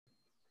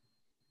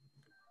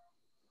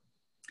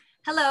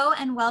Hello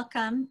and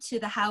welcome to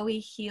the How We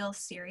Heal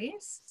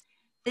series.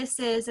 This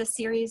is a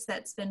series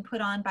that's been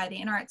put on by the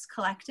Inner Arts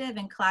Collective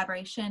in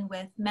collaboration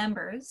with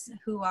members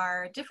who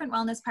are different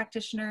wellness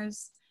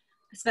practitioners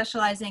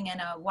specializing in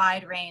a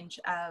wide range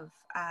of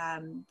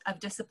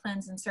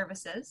disciplines and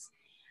services.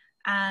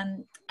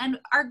 And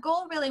our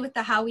goal really with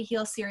the How We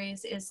Heal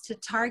series is to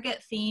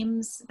target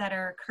themes that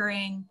are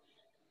occurring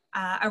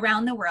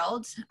around the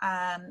world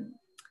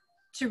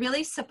to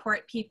really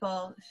support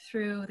people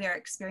through their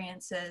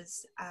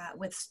experiences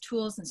with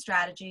tools and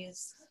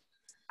strategies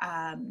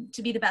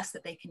to be the best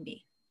that they can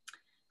be.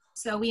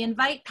 So we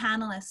invite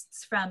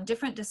panelists from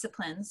different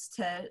disciplines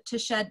to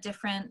shed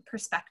different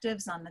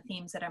perspectives on the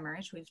themes that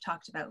emerge. We've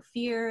talked about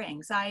fear,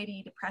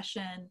 anxiety,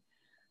 depression,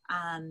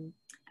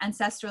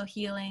 ancestral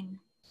healing.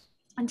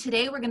 And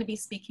today we're going to be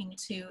speaking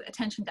to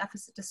attention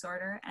deficit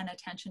disorder and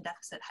attention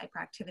deficit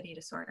hyperactivity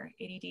disorder,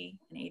 ADD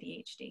and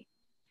ADHD,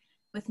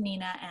 with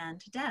Nina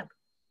and Deb.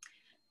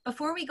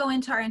 Before we go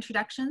into our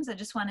introductions, I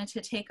just wanted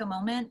to take a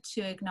moment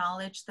to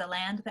acknowledge the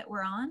land that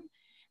we're on.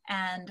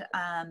 And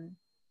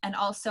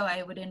also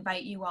I would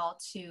invite you all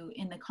to,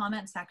 in the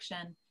comment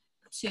section,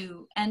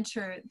 to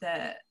enter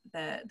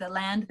the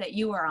land that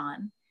you are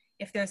on.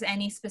 If there's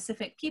any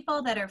specific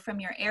people that are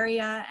from your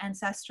area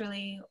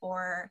ancestrally,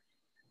 or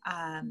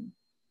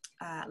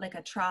like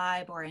a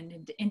tribe or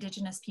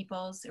indigenous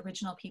peoples,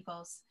 original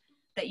peoples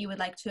that you would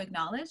like to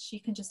acknowledge, you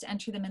can just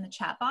enter them in the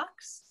chat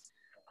box.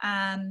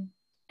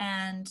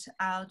 And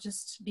I'll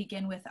just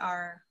begin with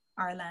our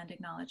land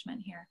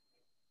acknowledgement here.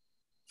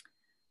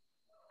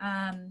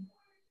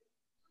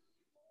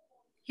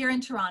 Here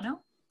in Toronto,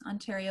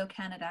 Ontario,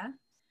 Canada,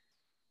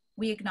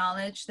 we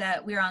acknowledge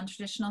that we're on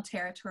traditional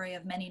territory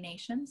of many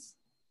nations,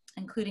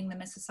 including the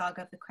Mississauga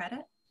of the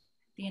Credit,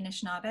 the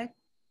Anishinaabe,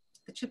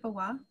 the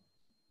Chippewa,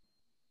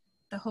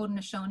 the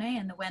Haudenosaunee,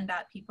 and the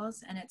Wendat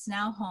peoples, and it's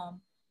now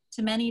home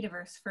to many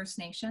diverse First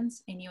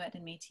Nations, Inuit,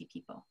 and Métis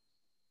people.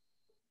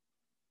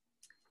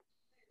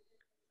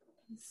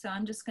 So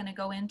I'm just going to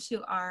go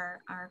into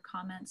our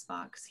comments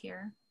box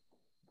here.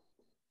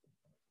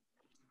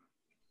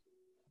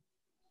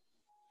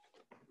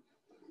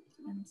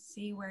 And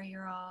see where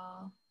you're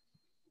all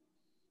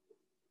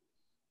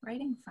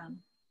writing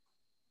from.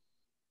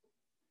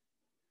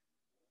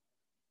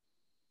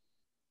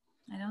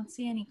 I don't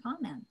see any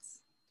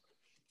comments.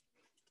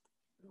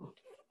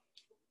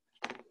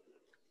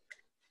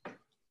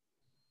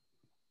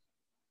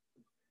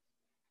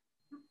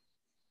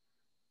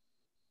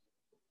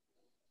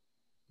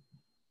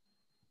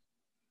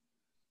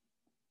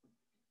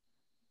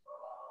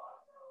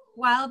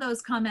 While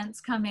those comments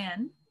come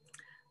in,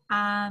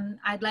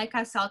 I'd like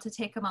us all to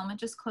take a moment,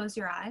 just close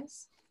your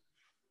eyes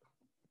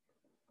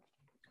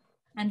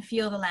and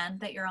feel the land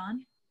that you're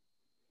on,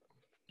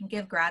 and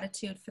give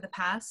gratitude for the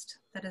past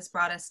that has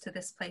brought us to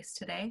this place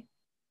today.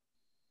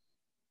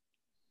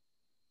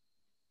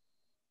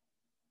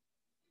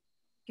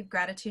 Give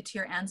gratitude to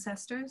your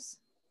ancestors.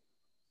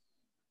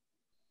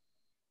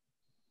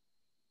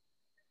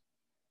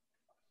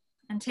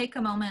 And take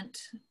a moment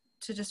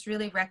to just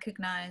really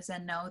recognize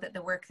and know that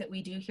the work that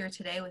we do here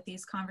today with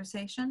these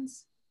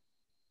conversations,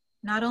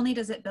 not only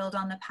does it build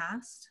on the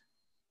past,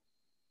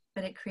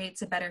 but it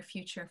creates a better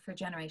future for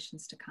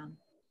generations to come.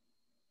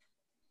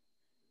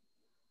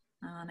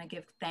 And I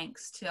give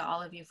thanks to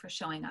all of you for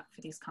showing up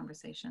for these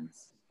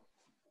conversations.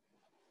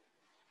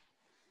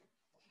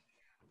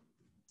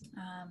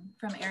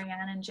 From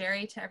Ariane and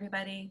Jerry to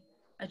everybody,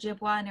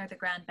 Ojibwa near the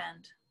Grand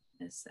Bend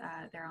is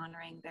they're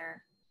honoring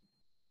their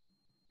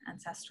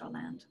ancestral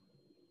land.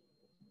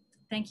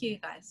 Thank you,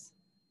 guys.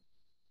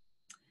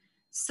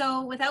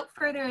 So without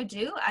further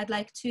ado, I'd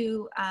like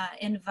to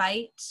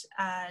invite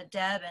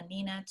Deb and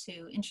Nina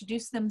to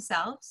introduce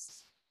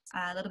themselves,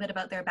 a little bit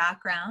about their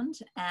background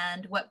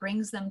and what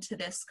brings them to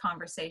this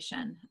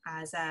conversation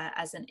as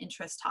an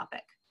interest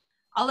topic.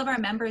 All of our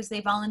members,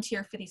 they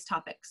volunteer for these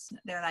topics.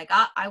 They're like,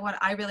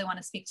 I really want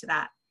to speak to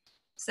that.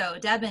 So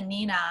Deb and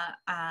Nina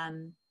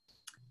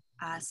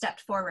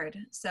stepped forward.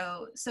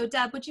 So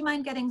Deb, would you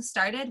mind getting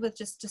started with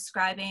just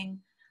describing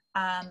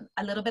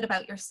a little bit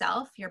about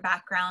yourself, your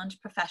background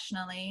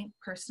professionally,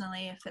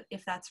 personally,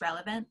 if that's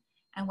relevant,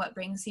 and what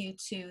brings you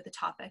to the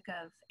topic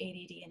of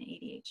ADD and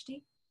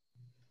ADHD?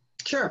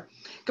 Sure.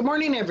 Good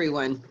morning,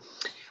 everyone.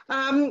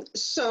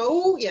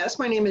 So yes,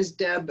 my name is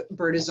Debb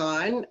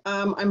Bartazzon.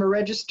 I'm a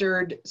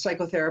registered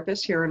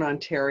psychotherapist here in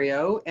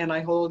Ontario, and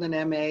I hold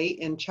an MA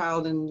in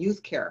child and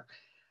youth care.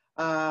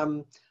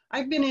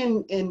 I've been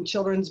in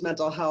children's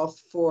mental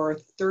health for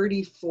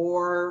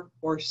 34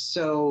 or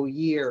so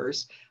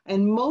years,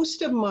 and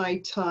most of my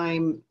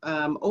time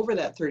over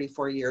that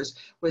 34 years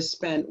was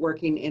spent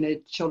working in a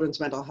children's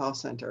mental health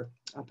center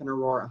up in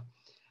Aurora.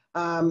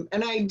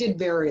 And I did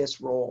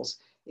various roles,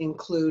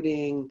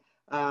 including,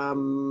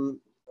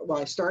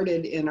 I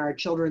started in our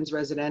children's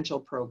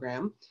residential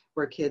program,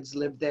 where kids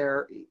lived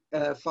there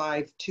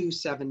 5 to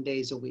 7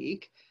 days a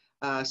week.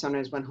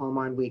 Sometimes went home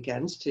on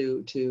weekends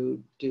to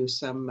do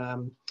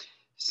some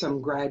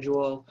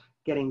gradual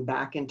getting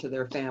back into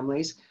their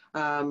families.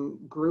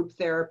 Group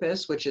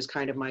therapists, which is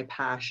kind of my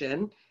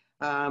passion.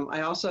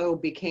 I also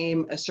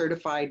became a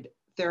certified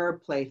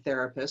play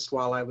therapist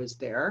while I was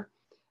there.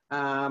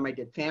 I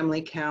did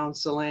family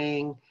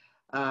counseling.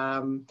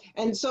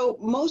 And so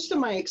most of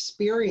my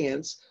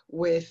experience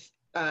with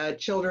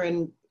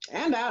children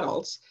and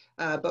adults,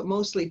 but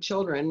mostly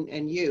children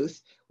and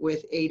youth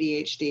with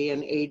ADHD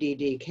and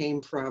ADD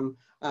came from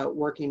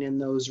working in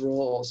those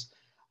roles.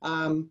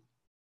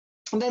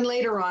 And then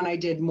later on, I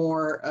did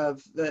more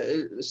of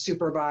the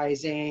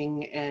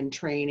supervising and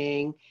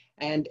training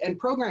and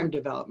program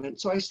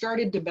development. So I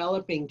started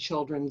developing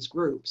children's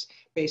groups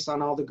based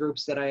on all the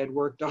groups that I had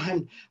worked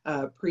on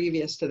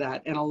previous to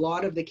that. And a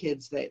lot of the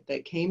kids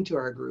that came to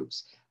our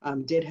groups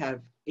did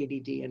have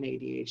ADD and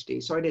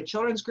ADHD. So I did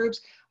children's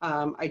groups,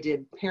 I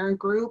did parent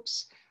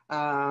groups,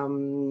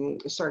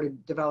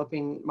 started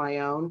developing my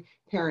own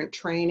parent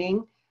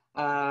training,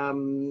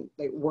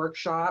 like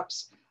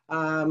workshops.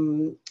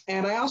 And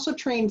I also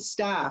trained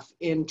staff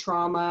in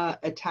trauma,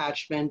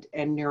 attachment,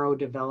 and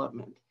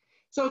neurodevelopment.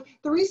 So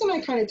the reason I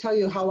kind of tell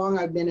you how long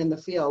I've been in the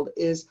field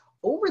is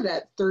over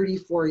that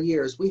 34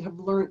 years, we have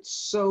learned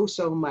so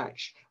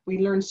much. We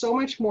learn so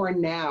much more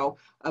now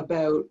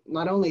about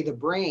not only the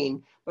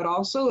brain, but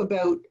also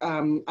about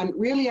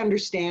really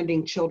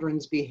understanding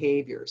children's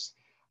behaviors.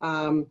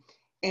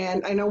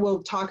 And I know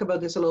we'll talk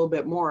about this a little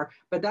bit more,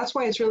 but that's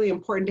why it's really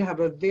important to have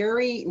a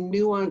very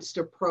nuanced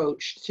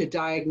approach to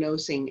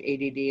diagnosing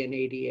ADD and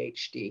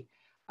ADHD.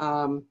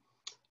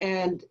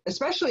 And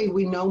especially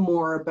we know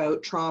more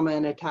about trauma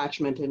and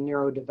attachment and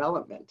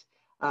neurodevelopment.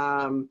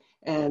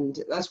 And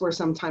that's where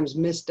sometimes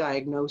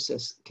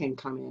misdiagnosis can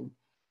come in.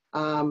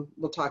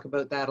 We'll talk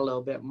about that a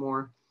little bit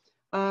more.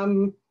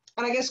 And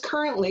I guess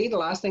currently, the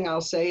last thing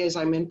I'll say is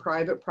I'm in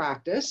private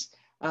practice.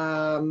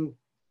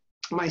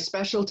 My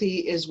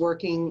specialty is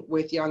working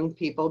with young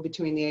people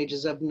between the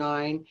ages of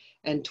 9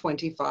 and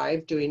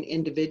 25, doing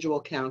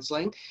individual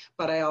counseling,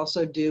 but I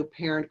also do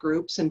parent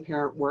groups and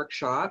parent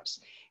workshops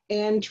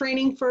and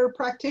training for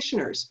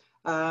practitioners,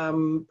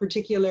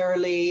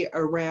 particularly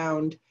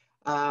around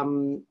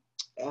the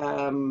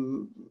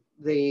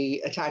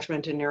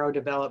attachment and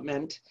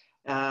neurodevelopment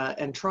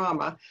and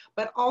trauma,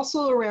 but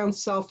also around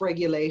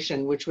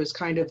self-regulation, which was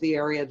kind of the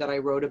area that I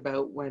wrote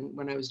about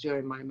when I was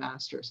doing my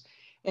master's.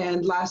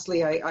 And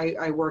lastly,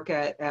 I work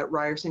at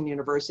Ryerson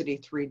University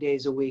 3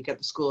 days a week at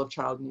the School of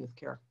Child and Youth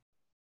Care.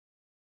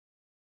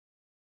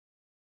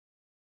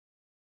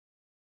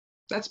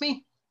 That's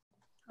me.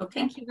 Okay.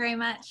 Thank you very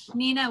much.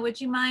 Nina,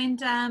 would you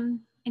mind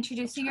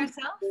introducing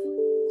yourself?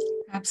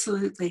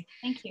 Absolutely.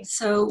 Thank you.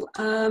 So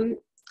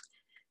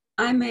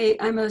I'm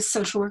a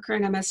social worker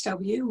in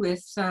MSW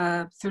with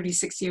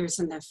 36 years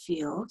in the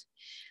field.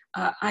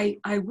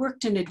 I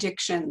worked in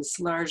addictions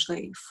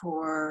largely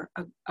for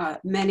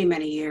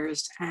many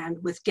years,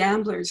 and with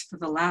gamblers for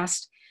the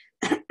last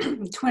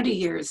 20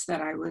 years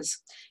that I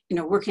was,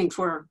 working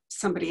for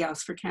somebody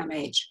else for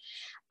CAMH.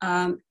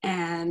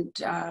 And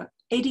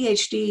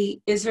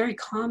ADHD is very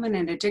common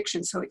in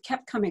addiction, so it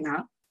kept coming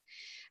up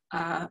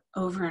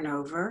over and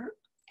over,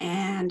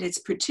 and it's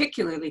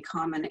particularly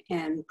common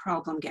in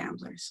problem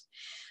gamblers.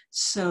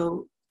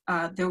 So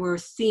there were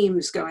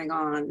themes going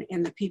on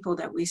in the people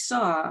that we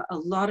saw, a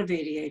lot of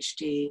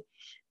ADHD,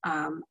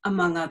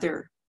 among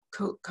other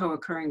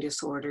co-occurring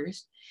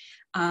disorders.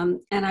 And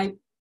I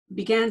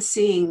began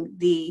seeing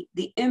the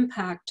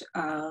impact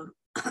of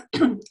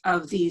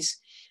ADD,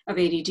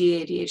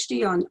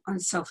 ADHD on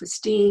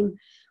self-esteem,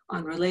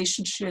 on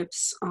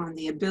relationships, on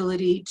the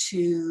ability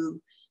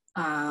to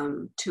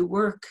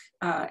work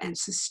and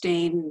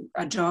sustain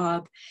a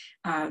job,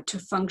 to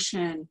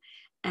function,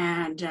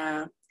 and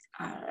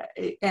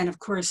of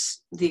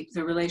course the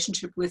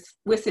relationship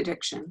with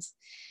addictions.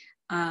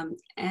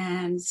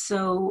 And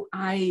so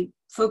I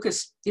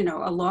focused,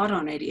 a lot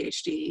on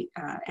ADHD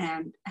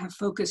and have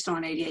focused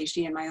on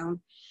ADHD in my own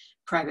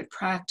private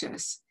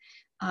practice.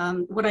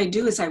 What I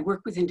do is I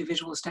work with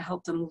individuals to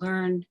help them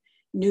learn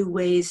new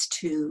ways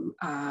to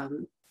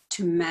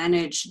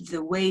manage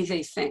the way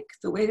they think.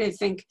 The way they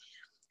think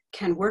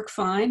can work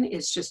fine,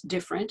 it's just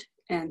different,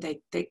 and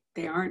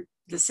they aren't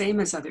the same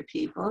as other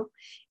people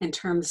in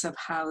terms of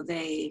how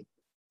they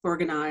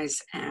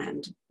organize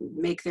and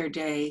make their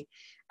day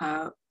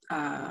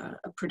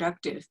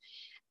productive.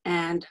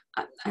 And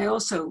I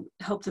also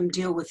help them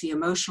deal with the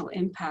emotional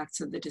impacts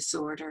of the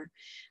disorder.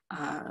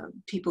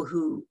 People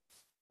who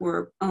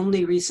were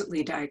only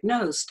recently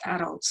diagnosed,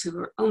 adults who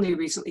were only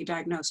recently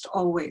diagnosed,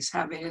 always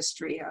have a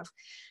history of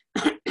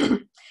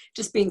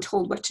just being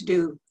told what to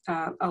do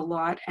a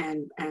lot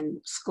and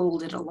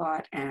scolded a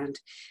lot, and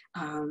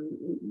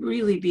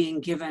really being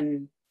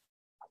given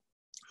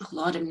a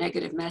lot of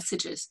negative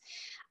messages.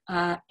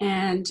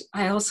 And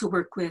I also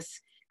work with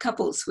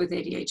couples with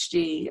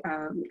ADHD,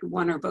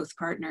 one or both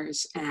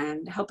partners,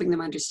 and helping them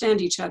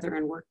understand each other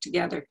and work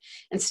together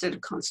instead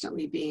of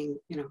constantly being,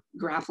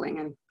 grappling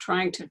and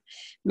trying to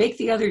make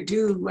the other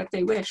do what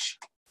they wish.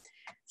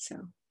 So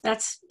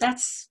that's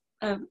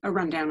a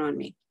rundown on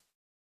me.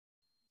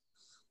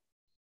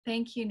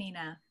 Thank you,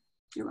 Nina.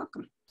 You're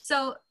welcome.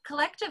 So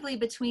collectively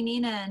between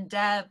Nina and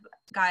Deb,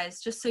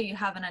 guys, just so you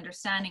have an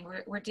understanding,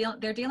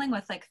 they're dealing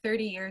with like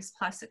 30 years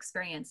plus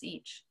experience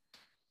each.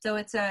 So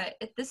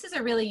this is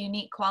a really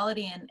unique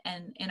quality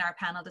in our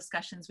panel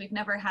discussions. We've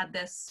never had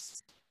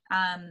this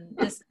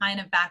this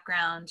kind of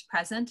background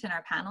present in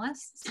our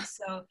panelists.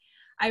 So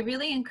I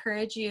really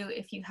encourage you,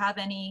 if you have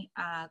any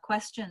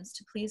questions,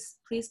 to please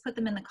put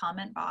them in the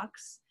comment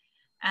box.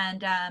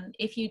 And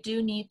if you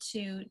do need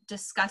to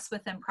discuss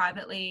with them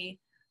privately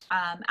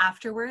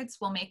afterwards,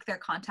 we'll make their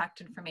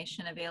contact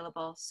information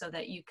available so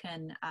that you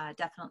can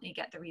definitely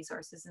get the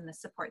resources and the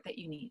support that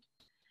you need.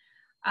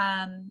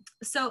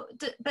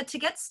 But to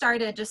get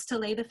started, just to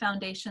lay the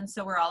foundation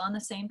so we're all on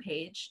the same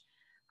page,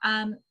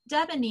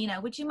 Deb and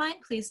Nina, would you mind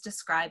please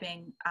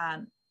describing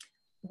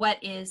what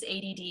is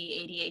ADD,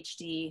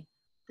 ADHD,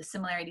 the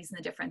similarities and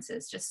the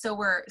differences, just so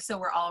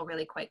we're all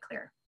really quite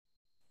clear?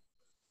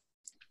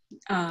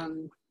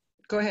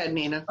 Go ahead,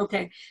 Nina.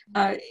 Okay.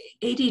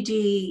 ADD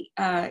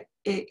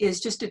is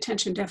just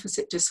attention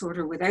deficit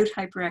disorder without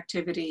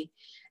hyperactivity,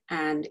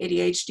 and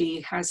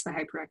ADHD has the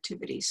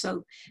hyperactivity.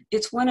 So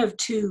it's one of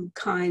two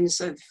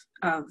kinds of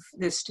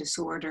this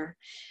disorder.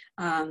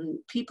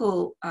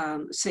 People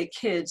say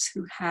kids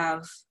who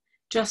have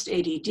just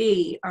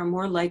ADD are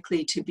more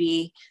likely to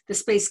be the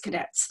space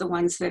cadets, the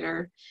ones that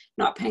are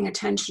not paying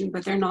attention,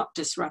 but they're not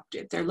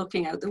disruptive. They're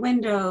looking out the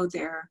window,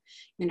 they're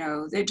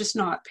just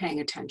not paying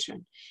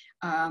attention.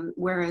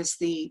 Whereas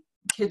the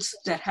kids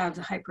that have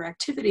the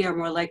hyperactivity are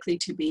more likely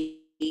to be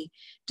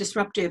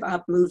disruptive,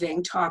 up,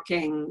 moving,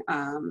 talking,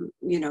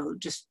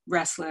 just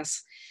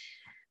restless.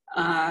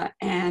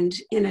 And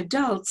in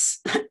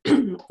adults,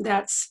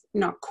 that's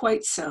not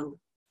quite so,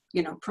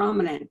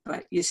 prominent,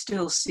 but you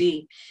still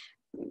see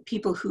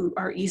people who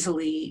are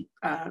easily,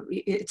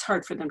 it's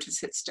hard for them to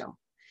sit still.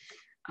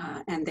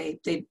 And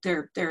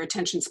their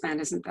attention span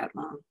isn't that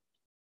long.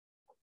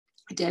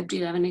 Deb, do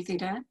you have anything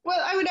to add?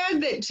 Well, I would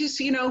add that just,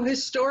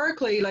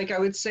 historically, like I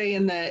would say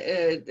in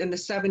the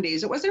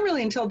 70s, it wasn't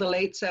really until the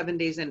late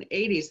 70s and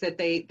 80s that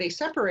they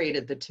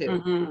separated the two.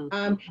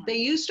 Mm-hmm. They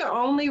used to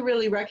only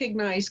really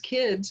recognize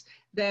kids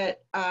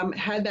that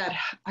had that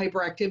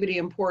hyperactivity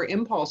and poor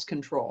impulse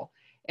control.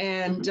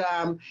 And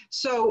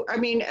so, I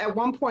mean, at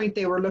one point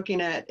they were looking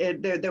at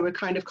it, they would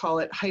kind of call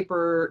it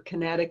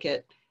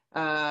hyperkinetic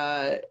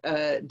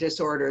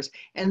disorders.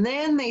 And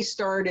then they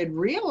started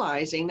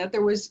realizing that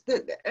there was,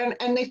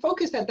 and they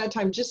focused at that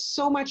time just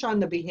so much on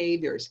the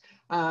behaviors.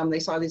 They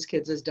saw these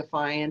kids as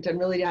defiant and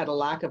really had a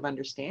lack of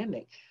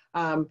understanding.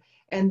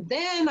 And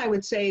then I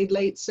would say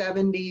late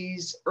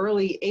 70s,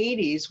 early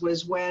 80s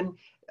was when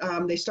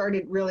they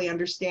started really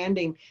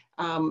understanding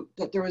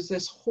that there was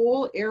this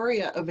whole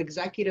area of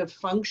executive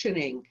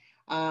functioning,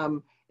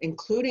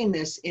 including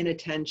this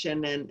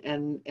inattention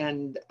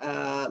and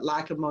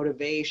lack of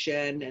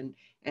motivation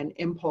and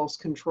impulse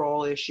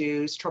control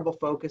issues, trouble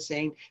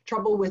focusing,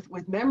 trouble with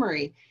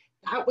memory.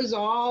 That was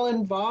all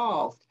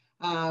involved.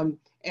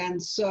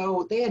 And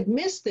so they had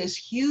missed this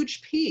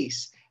huge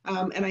piece.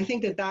 And I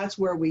think that that's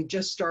where we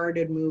just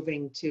started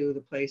moving to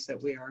the place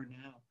that we are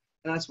now.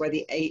 And that's why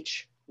the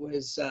H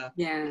was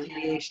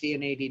ADHD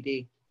and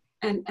ADD.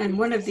 And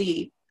one of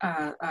the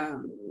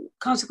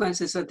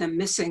consequences of them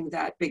missing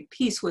that big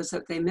piece was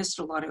that they missed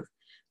a lot of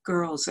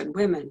girls and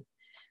women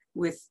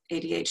with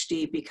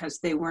ADHD because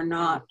they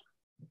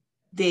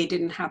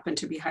didn't happen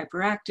to be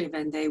hyperactive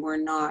and they were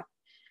not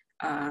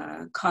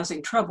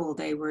causing trouble.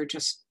 They were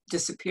just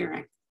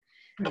disappearing.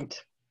 Right.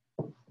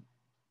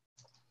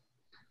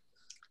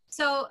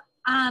 So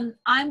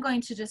I'm going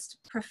to just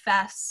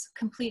profess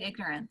complete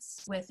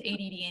ignorance with ADD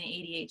and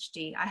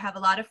ADHD. I have a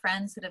lot of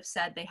friends that have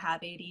said they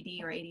have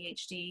ADD or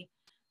ADHD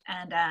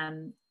and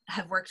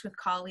have worked with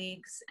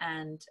colleagues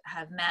and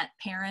have met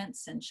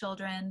parents and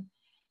children.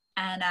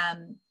 And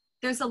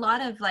there's a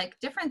lot of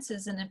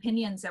differences in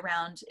opinions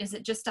around, is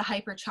it just a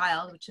hyper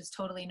child, which is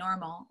totally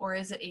normal, or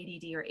is it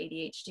ADD or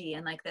ADHD,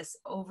 and this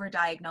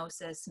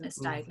overdiagnosis,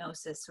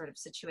 misdiagnosis sort of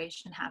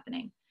situation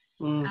happening.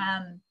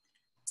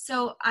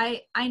 So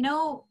I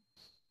know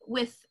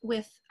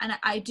and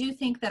I do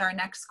think that our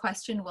next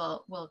question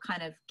will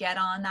kind of get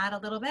on that a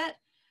little bit.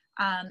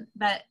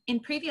 But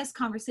in previous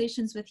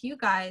conversations with you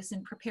guys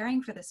in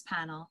preparing for this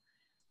panel,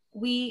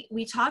 we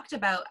talked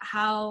about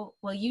how,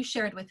 well, you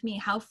shared with me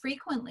how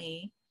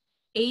frequently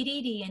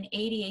ADD and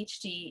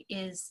ADHD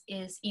is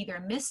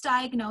either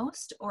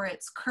misdiagnosed or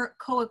it's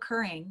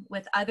co-occurring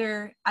with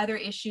other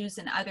issues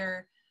and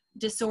other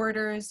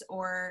disorders,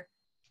 or,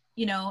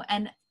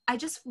 and I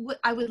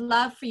would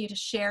love for you to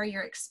share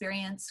your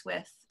experience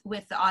with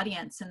the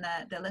audience and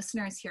the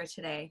listeners here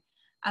today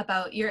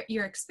about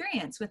your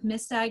experience with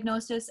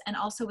misdiagnosis and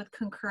also with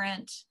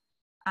concurrent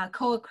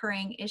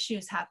co-occurring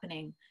issues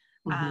happening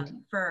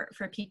for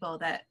people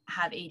that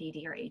have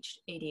ADD or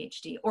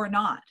ADHD or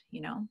not,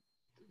 Yeah,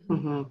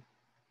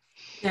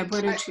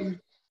 why don't you?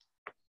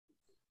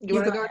 You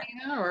want to go,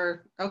 Nina,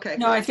 or okay?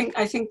 No, I think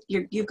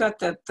you've got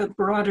the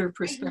broader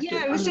perspective.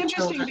 Yeah, it was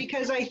interesting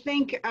because I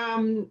think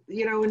when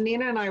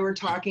Nina and I were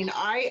talking,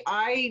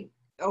 I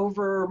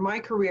over my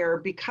career,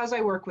 because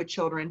I work with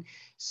children,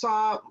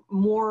 saw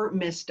more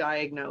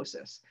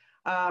misdiagnosis.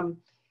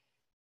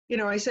 You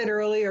know, I said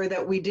earlier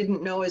that we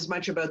didn't know as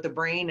much about the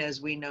brain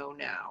as we know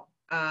now.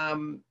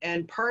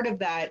 And part of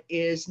that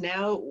is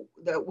now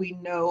that we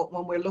know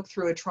when we look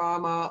through a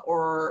trauma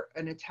or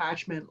an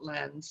attachment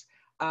lens,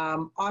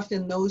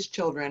 often those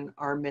children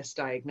are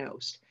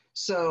misdiagnosed.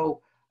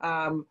 So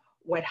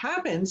what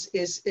happens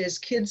is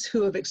kids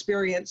who have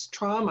experienced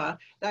trauma,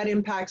 that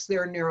impacts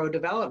their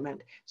neurodevelopment.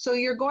 So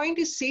you're going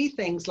to see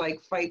things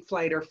like fight,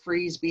 flight, or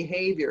freeze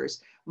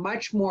behaviors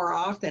much more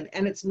often,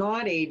 and it's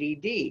not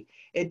ADD.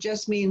 It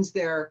just means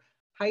they're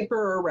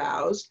hyper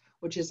aroused,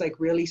 which is like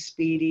really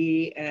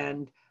speedy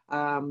and,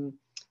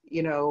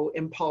 you know,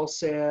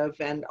 impulsive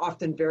and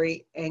often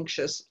very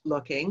anxious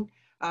looking,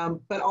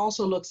 but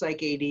also looks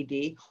like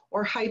ADD,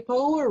 or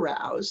hypo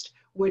aroused,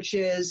 which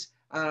is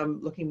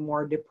looking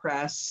more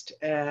depressed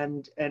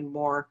and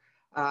more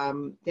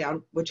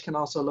down, which can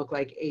also look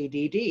like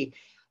ADD.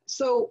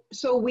 So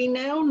we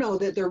now know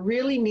that there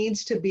really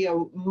needs to be a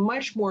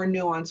much more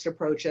nuanced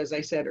approach, as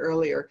I said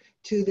earlier,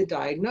 to the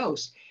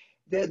diagnosis,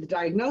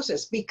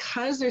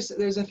 because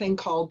there's a thing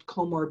called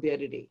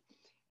comorbidity.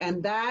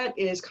 And that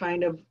is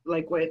kind of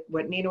like what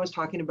Nina was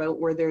talking about,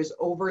 where there's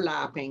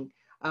overlapping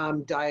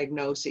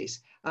diagnoses.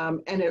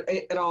 And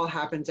it all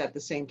happens at the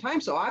same time.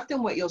 So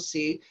often what you'll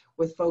see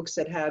with folks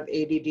that have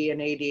ADD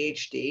and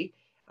ADHD,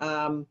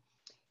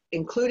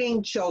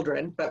 including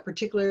children, but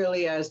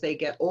particularly as they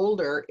get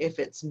older, if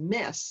it's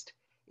missed,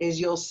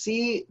 is you'll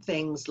see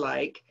things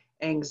like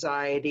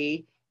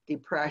anxiety,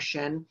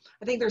 depression.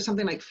 I think there's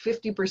something like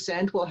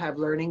 50% will have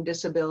learning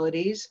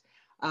disabilities.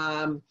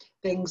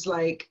 Things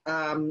like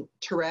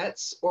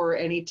Tourette's or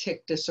any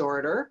tic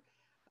disorder.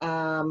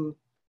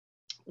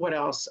 What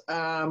else?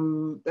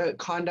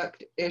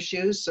 Conduct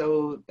issues.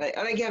 So,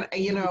 and again,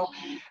 you know,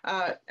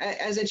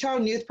 as a child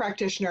and youth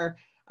practitioner,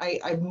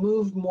 I've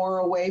moved more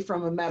away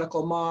from a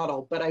medical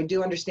model, but I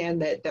do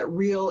understand that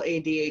real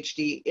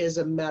ADHD is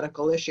a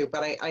medical issue.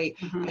 But I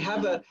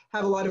have a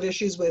lot of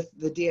issues with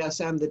the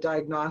DSM, the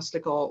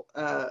diagnostical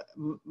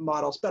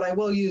models, but I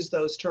will use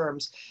those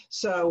terms.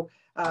 So,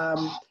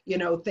 you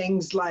know,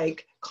 things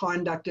like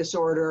conduct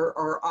disorder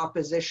or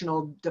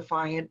oppositional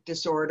defiant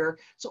disorder.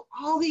 So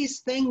all these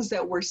things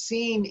that we're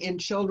seeing in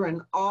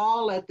children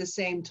all at the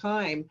same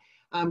time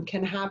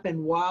can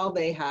happen while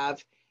they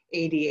have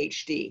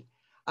ADHD.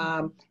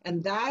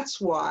 And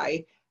that's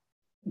why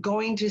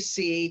going to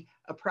see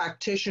a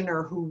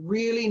practitioner who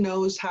really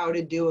knows how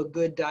to do a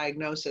good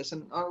diagnosis,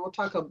 and we'll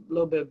talk a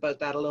little bit about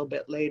that a little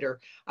bit later,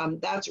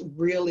 that's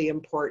really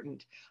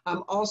important.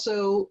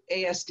 Also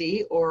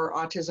ASD, or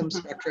autism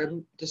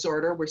spectrum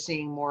disorder, we're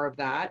seeing more of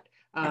that,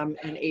 and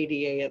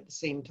ADA at the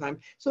same time.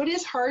 So it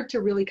is hard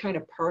to really kind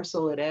of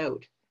parcel it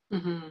out.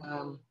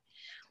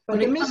 But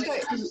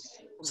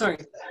sorry.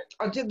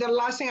 The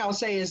last thing I'll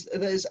say is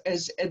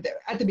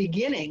at the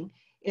beginning,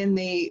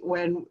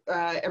 when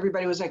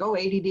everybody was like, oh,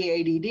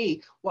 ADD,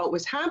 what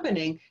was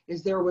happening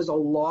is there was a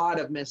lot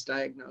of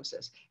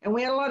misdiagnosis. And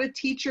we had a lot of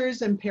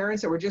teachers and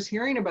parents that were just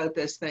hearing about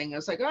this thing.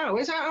 It's like,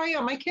 oh, yeah,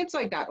 my kid's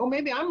like that. Oh,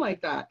 maybe I'm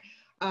like that.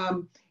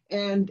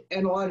 And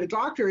a lot of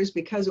doctors,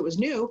 because it was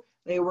new,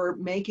 they were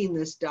making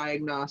this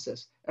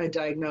diagnosis.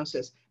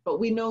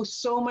 But we know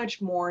so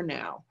much more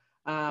now.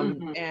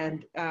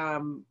 And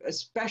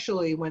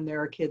especially when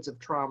there are kids of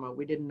trauma.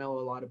 We didn't know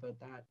a lot about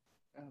that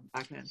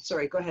back then.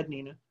 Sorry, go ahead,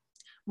 Nina.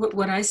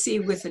 What I see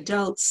with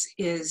adults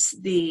is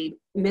the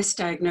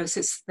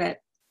misdiagnosis,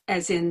 that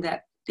as in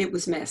that it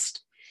was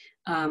missed,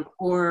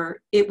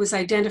 or it was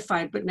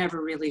identified but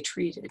never really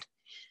treated.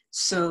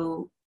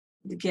 So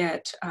you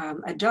get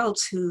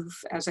adults who've,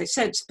 as I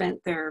said,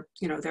 spent their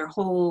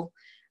whole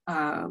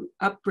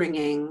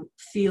upbringing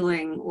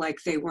feeling like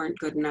they weren't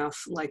good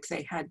enough, like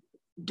they had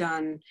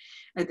done,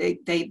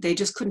 they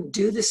just couldn't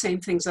do the same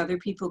things other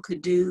people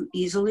could do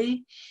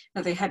easily.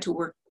 They had to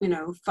work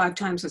 5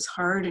 times as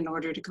hard in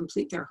order to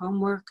complete their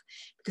homework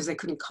because they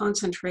couldn't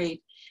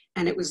concentrate,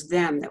 and it was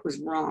them that was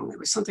wrong. There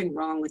was something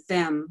wrong with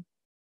them,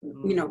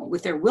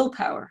 with their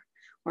willpower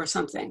or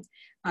something.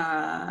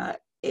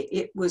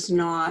 It was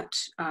not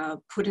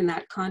put in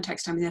that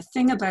context. I mean, the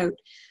thing about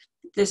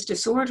this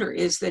disorder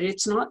is that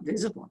it's not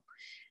visible,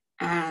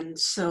 and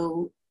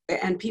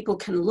people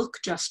can look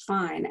just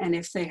fine. And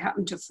if they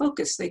happen to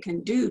focus, they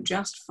can do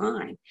just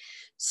fine.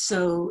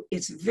 So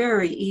it's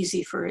very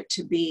easy for it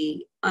to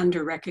be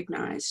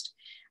under-recognized.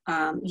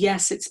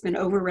 Yes, it's been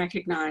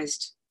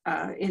over-recognized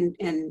in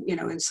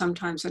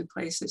sometimes in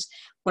places.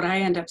 What I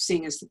end up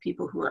seeing is the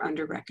people who are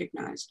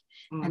under-recognized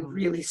and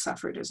really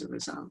suffered as a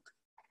result.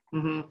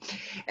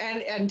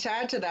 And to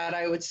add to that,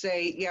 I would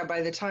say, yeah,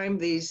 by the time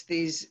these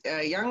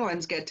young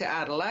ones get to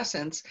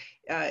adolescence,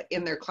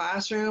 in their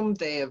classroom,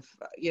 they have,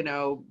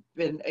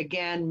 been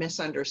again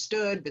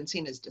misunderstood, been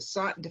seen as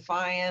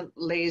defiant,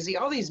 lazy,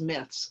 all these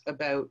myths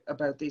about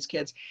these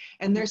kids,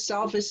 and their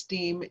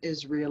self-esteem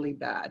is really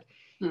bad,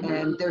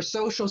 and their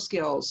social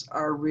skills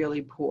are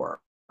really poor.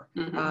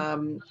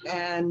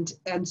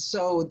 And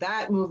so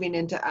that moving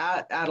into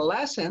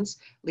adolescence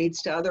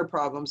leads to other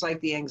problems like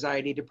the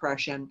anxiety,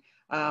 depression,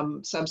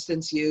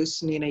 substance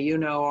use. Nina, you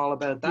know all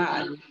about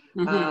that.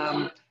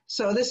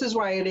 So this is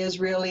why it is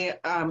really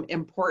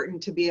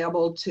important to be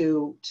able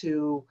to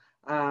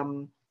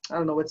I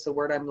don't know what's the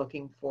word I'm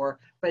looking for,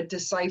 but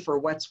decipher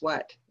what's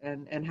what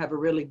and have a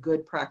really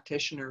good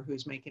practitioner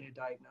who's making a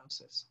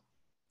diagnosis.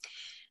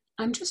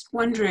 I'm just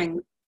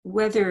wondering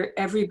whether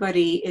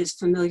everybody is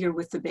familiar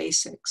with the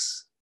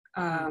basics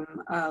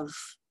of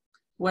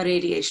what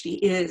ADHD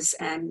is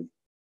and,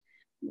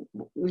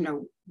 you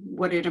know,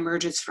 what it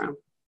emerges from.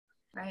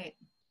 Right.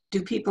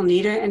 Do people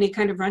need any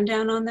kind of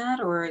rundown on that,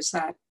 or is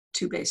that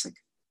too basic?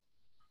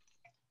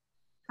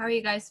 How are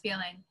you guys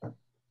feeling?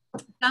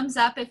 Thumbs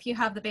up if you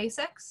have the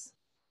basics.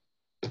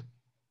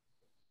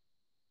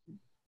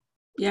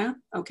 Yeah?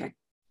 Okay.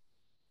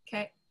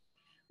 Okay.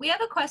 We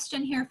have a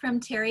question here from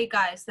Terry,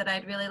 guys, that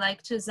I'd really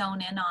like to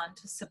zone in on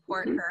to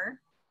support her.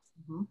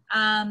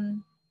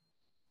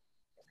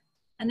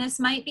 And this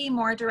might be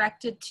more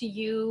directed to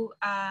you,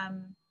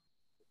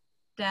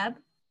 Deb.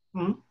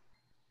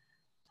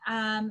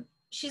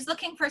 She's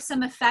looking for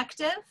some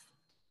effective,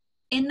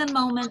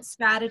 in-the-moment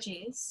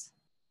strategies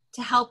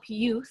to help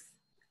youth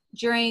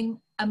during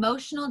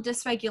emotional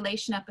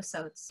dysregulation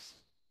episodes.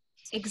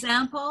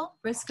 Example,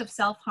 risk of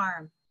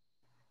self-harm.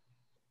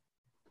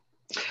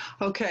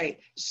 Okay,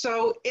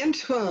 so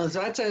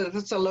that's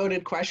a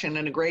loaded question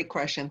and a great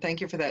question. Thank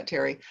you for that,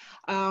 Terry.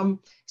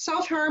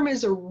 Self-harm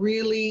is a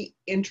really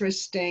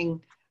interesting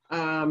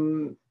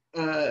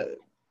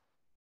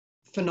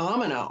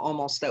phenomena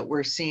almost that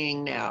we're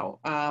seeing now.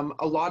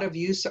 A lot of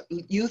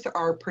youth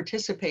are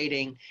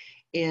participating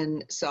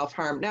in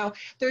self-harm. Now,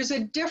 there's a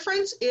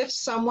difference if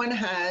someone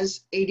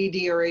has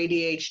ADD or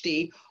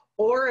ADHD,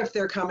 or if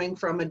they're coming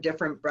from a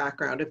different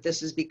background, if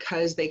this is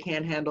because they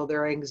can't handle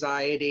their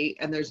anxiety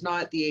and there's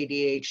not the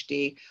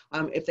ADHD,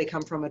 if they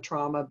come from a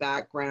trauma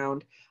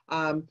background.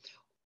 And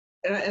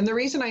the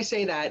reason I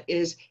say that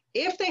is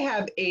if they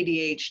have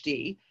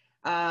ADHD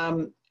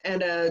and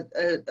a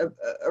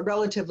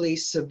relatively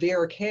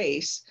severe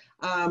case,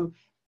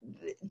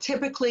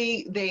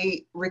 typically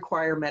they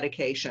require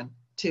medication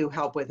to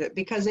help with it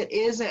because it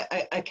is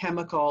a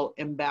chemical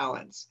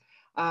imbalance.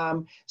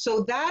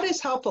 So that is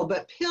helpful,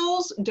 but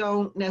pills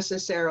don't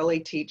necessarily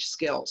teach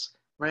skills,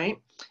 right?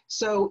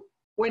 So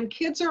when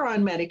kids are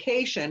on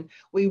medication,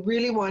 we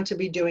really want to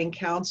be doing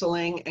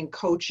counseling and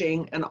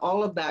coaching and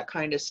all of that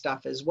kind of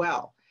stuff as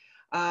well.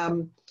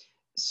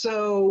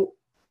 So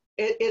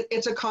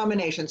it's a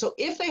combination. So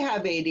if they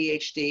have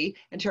ADHD,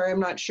 and Terry, I'm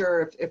not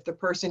sure if the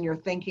person you're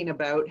thinking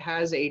about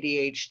has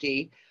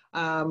ADHD,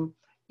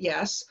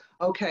 yes.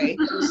 Okay,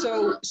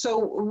 so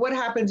what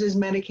happens is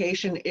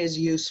medication is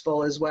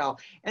useful as well.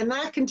 And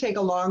that can take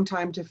a long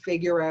time to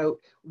figure out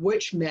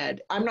which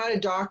med. I'm not a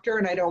doctor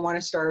and I don't want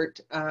to start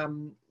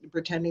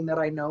pretending that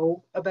I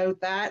know about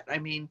that. I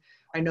mean,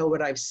 I know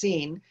what I've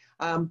seen,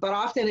 but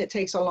often it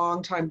takes a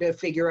long time to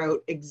figure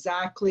out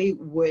exactly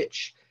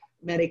which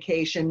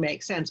medication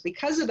makes sense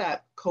because of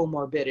that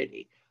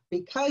comorbidity,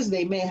 because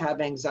they may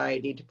have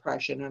anxiety,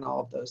 depression, and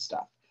all of those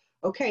stuff.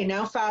 Okay,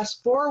 now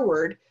fast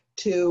forward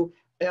to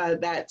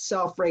that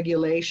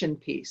self-regulation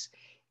piece.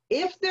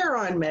 If they're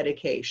on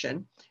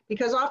medication,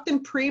 because often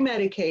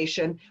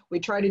pre-medication, we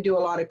try to do a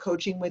lot of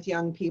coaching with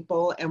young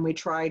people and we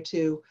try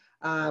to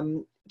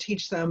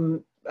teach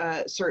them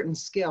certain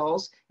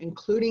skills,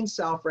 including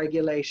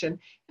self-regulation,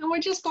 and we're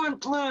just going,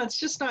 well, it's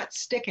just not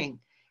sticking.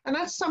 And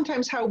that's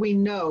sometimes how we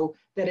know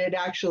that it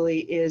actually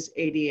is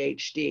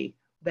ADHD,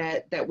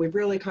 that we've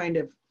really kind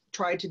of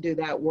tried to do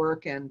that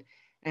work and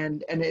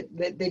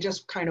they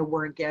just kind of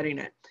weren't getting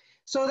it.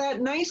 So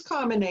that nice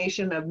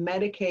combination of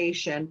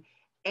medication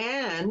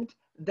and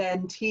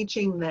then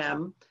teaching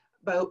them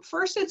about,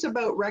 first it's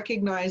about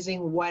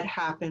recognizing what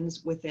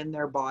happens within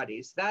their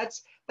bodies.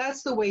 That's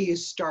the way you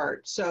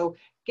start. So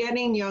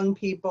getting young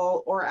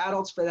people, or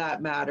adults for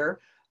that matter,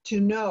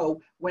 to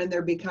know when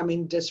they're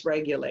becoming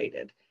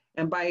dysregulated.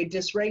 And by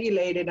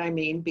dysregulated, I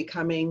mean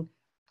becoming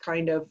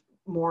kind of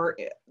more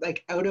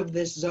like out of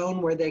this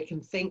zone where they can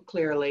think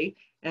clearly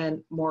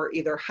and more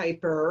either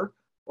hyper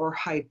or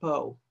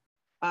hypo.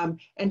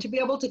 And to be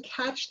able to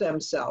catch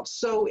themselves.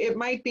 So it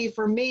might be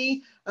for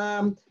me,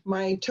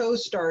 my toe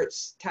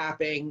starts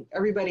tapping,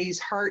 everybody's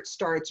heart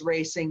starts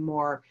racing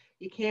more,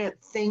 you can't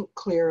think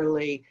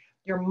clearly,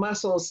 your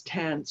muscles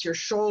tense, your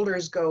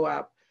shoulders go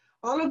up.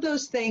 All of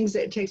those things,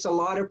 it takes a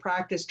lot of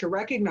practice to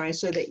recognize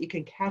so that you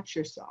can catch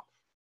yourself.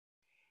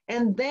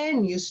 And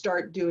then you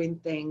start doing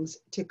things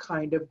to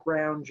kind of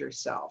ground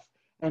yourself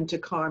and to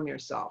calm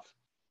yourself.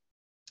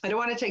 I don't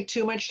want to take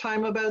too much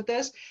time about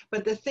this,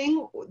 but the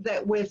thing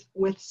that with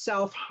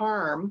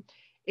self-harm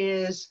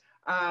is,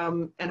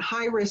 and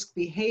high-risk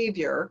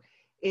behavior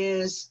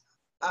is,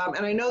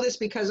 and I know this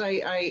because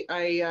I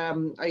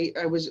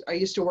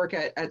used to work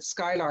at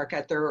Skylark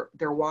at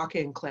their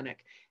walk-in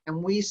clinic,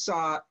 and we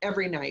saw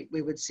every night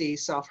we would see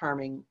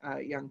self-harming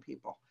young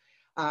people,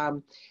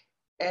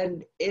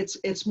 and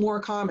it's more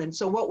common.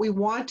 So what we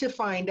want to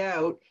find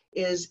out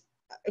is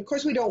of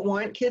course, we don't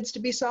want kids to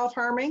be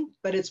self-harming,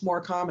 but it's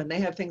more common. They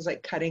have things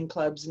like cutting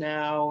clubs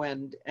now,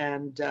 and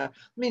I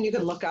mean, you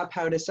can look up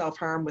how to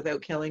self-harm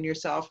without killing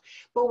yourself.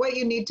 But what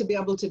you need to be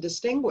able to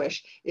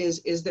distinguish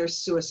is there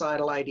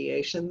suicidal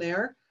ideation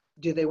there?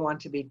 Do they want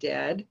to be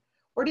dead?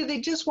 Or do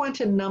they just want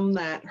to numb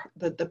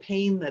the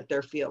pain that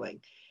they're feeling?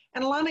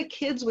 And a lot of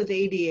kids with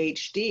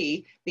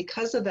ADHD,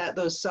 because of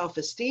those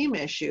self-esteem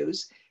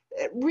issues,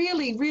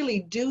 really, really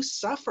do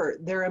suffer.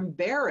 They're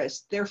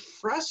embarrassed. They're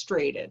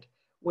frustrated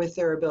with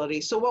their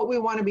ability. So what we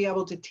want to be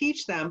able to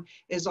teach them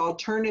is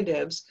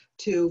alternatives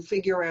to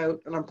figure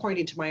out, and I'm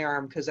pointing to my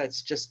arm because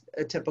that's just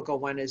a typical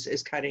one,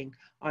 is cutting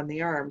on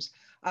the arms,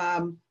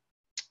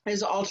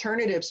 is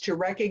alternatives to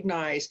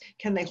recognize,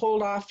 can they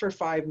hold off for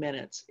 5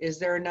 minutes? Is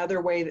there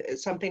another way,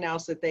 something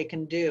else that they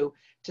can do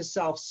to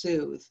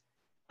self-soothe?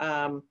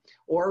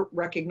 Or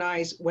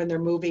recognize when they're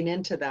moving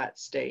into that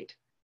state.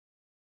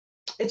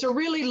 It's a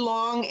really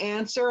long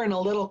answer and a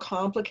little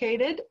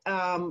complicated,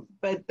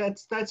 but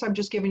that's I'm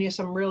just giving you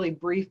some really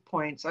brief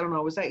points. I don't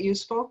know, was that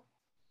useful?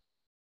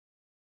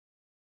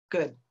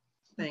 Good,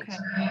 thanks.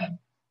 Okay.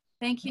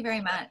 Thank you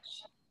very much.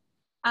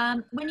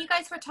 When you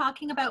guys were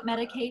talking about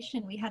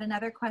medication, we had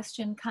another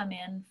question come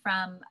in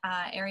from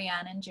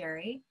Ariane and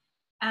Jerry.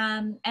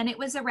 And it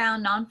was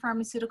around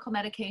non-pharmaceutical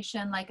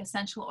medication like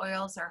essential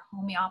oils or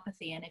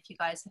homeopathy, and if you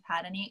guys have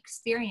had any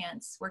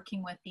experience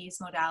working with these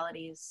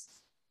modalities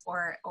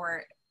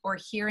or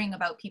hearing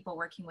about people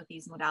working with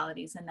these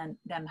modalities and then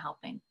them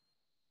helping.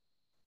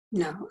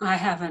 No, I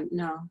haven't,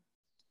 no.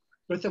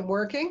 With them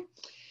working?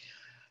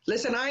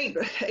 Listen,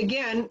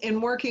 again,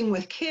 in working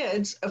with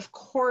kids, of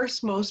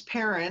course, most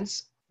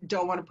parents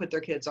don't want to put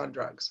their kids on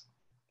drugs.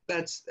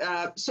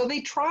 So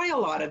they try a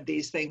lot of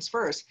these things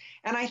first.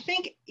 And I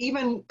think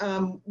even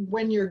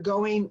when you're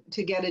going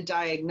to get a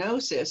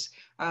diagnosis,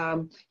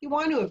 you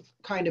want to have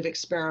kind of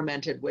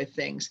experimented with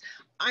things.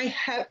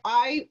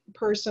 I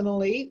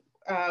personally,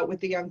 with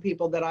the young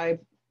people that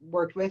I've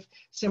worked with,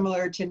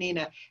 similar to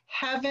Nina,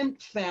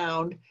 haven't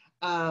found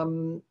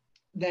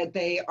that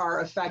they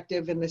are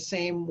effective in the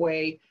same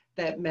way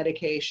that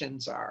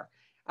medications are.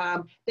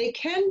 They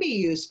can be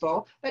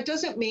useful. That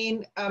doesn't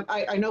mean,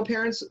 I know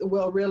parents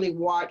will really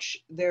watch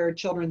their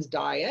children's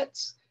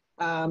diets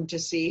to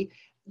see.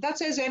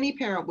 That's as any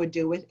parent would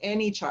do with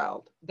any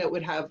child that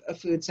would have a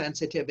food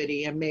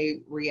sensitivity and may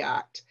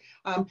react.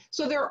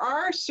 So there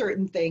are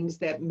certain things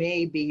that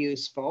may be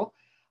useful.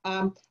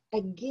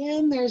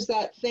 Again, there's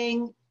that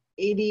thing,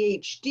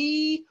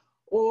 ADHD,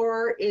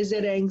 or is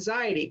it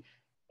anxiety?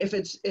 If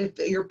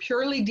you're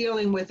purely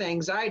dealing with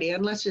anxiety,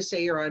 and let's just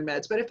say you're on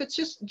meds, but if it's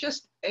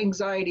just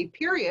anxiety,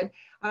 period,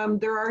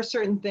 there are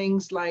certain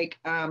things like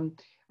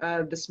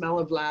the smell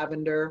of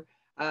lavender,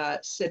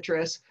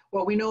 citrus.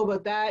 What we know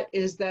about that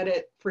is that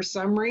it, for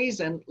some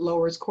reason,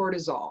 lowers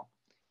cortisol,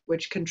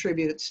 which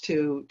contributes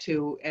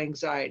to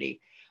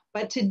anxiety.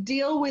 But to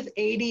deal with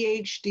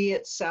ADHD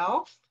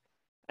itself,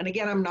 and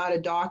again, I'm not a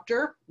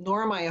doctor,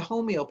 nor am I a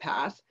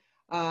homeopath.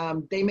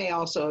 They may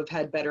also have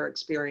had better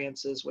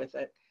experiences with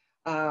it.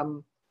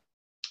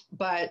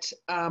 But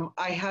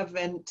I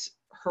haven't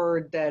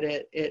heard that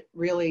it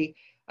really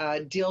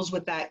deals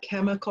with that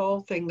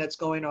chemical thing that's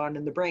going on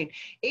in the brain.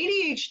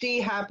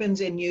 ADHD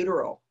happens in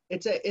utero.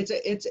 It's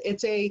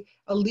a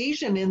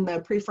lesion in the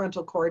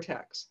prefrontal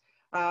cortex.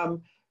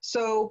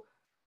 So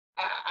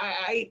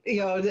I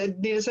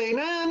Nina saying,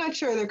 no, I'm not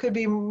sure. There could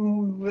be.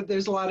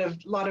 There's a lot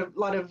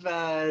of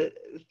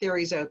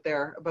theories out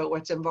there about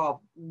what's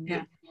involved.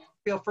 Yeah.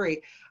 Feel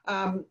free.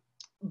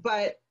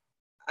 But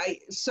I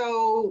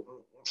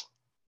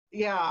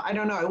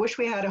don't know. I wish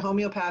we had a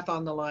homeopath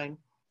on the line.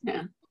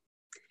 Yeah.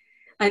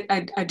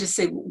 I just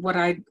say what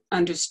I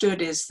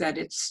understood is that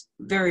it's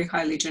very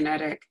highly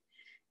genetic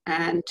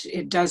and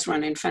it does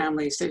run in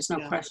families. There's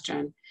no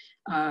question.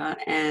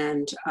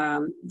 And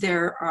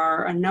there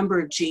are a number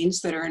of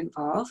genes that are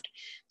involved.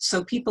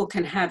 So people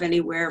can have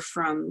anywhere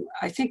from,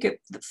 I think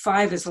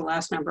 5 is the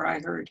last number I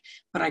heard,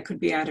 but I could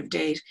be out of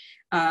date.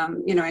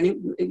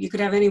 You could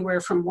have anywhere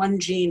from 1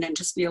 gene and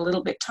just be a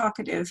little bit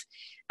talkative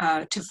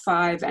to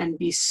 5 and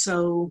be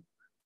so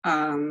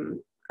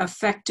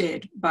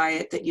affected by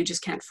it that you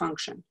just can't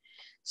function.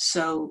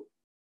 So,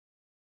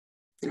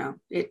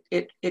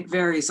 it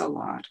varies a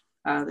lot,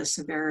 the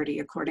severity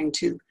according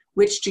to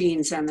which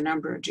genes and the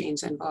number of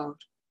genes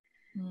involved.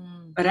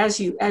 Mm. But as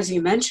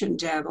you mentioned,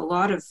 Deb, a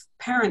lot of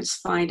parents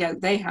find out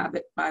they have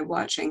it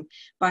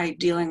by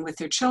dealing with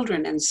their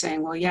children and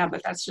saying, well, yeah,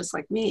 but that's just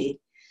like me.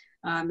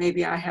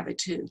 Maybe I have it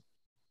too.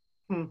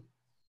 Hmm.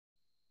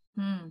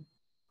 Hmm.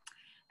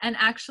 And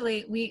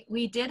actually,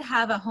 we did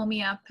have a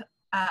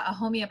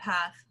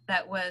homeopath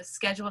that was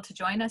scheduled to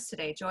join us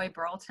today, Joy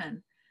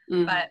Burleton,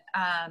 mm-hmm. but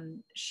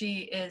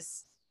she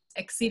is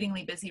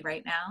exceedingly busy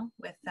right now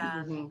with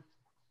mm-hmm.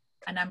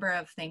 a number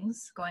of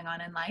things going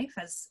on in life,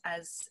 as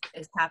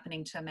is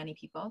happening to many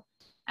people,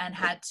 and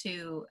had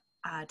to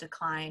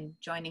decline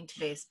joining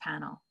today's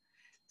panel.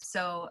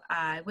 So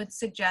I would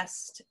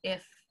suggest,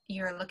 if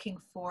you're looking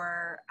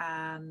for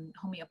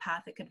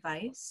homeopathic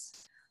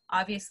advice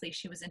obviously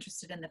she was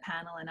interested in the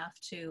panel enough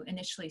to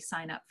initially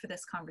sign up for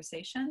this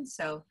conversation.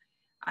 So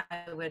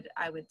I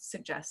would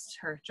suggest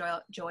her,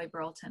 Joy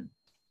Burleton.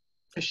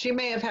 She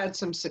may have had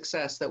some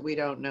success that we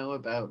don't know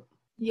about.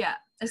 Yeah,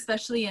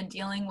 especially in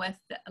dealing with,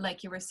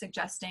 like you were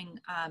suggesting,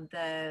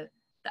 the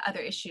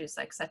other issues,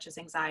 like such as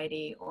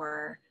anxiety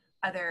or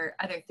other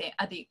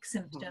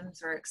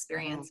symptoms or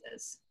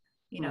experiences.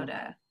 You know,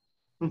 to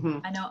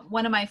I know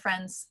one of my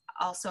friends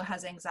also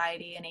has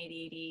anxiety and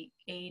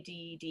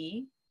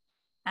ADD,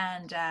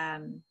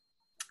 and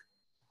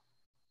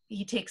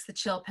he takes the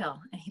chill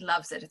pill and he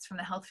loves it. It's from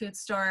the health food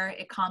store.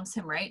 It calms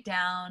him right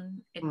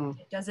down.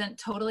 It doesn't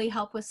totally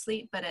help with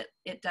sleep, but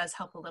it does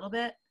help a little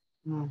bit.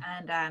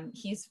 And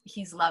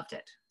he's loved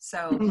it.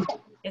 So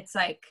it's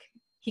like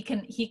he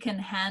can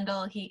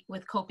handle,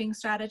 with coping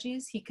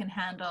strategies, he can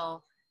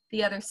handle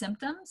the other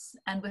symptoms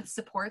and with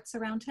supports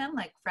around him,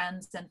 like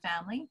friends and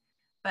family.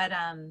 But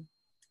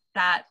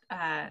that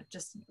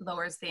just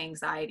lowers the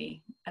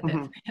anxiety a bit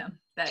for him.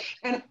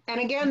 And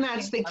again,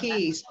 that's the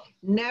keys.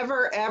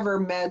 Never ever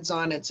meds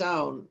on its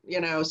own. You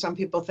know, some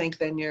people think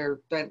then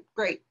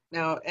great.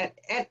 No,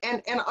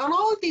 and on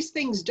all of these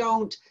things they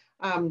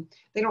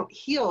don't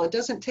heal. It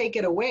doesn't take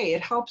it away.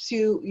 It helps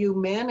you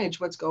manage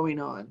what's going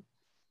on.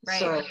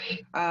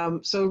 Right.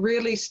 So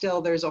really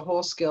still there's a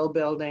whole skill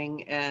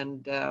building,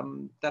 and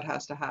that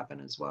has to happen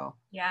as well.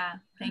 Yeah,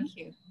 thank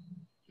you.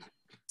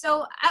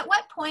 So at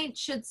what point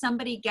should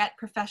somebody get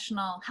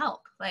professional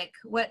help? Like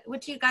what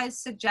do you guys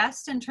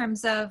suggest in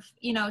terms of,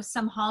 you know,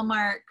 some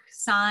hallmark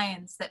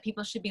signs that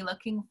people should be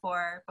looking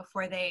for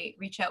before they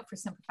reach out for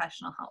some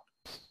professional help?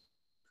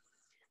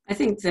 I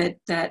think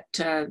that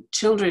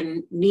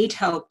children need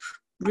help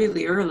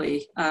really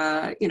early,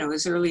 you know,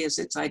 as early as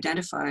it's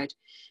identified,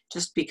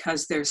 just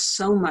because there's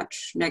so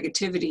much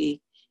negativity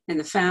in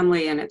the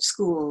family and at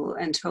school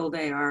until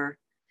they are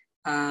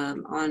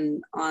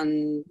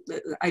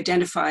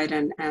identified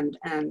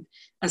and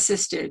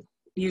assisted,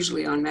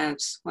 usually on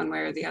meds, one way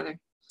or the other.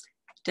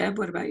 Deb,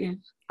 what about you?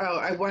 Oh,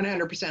 I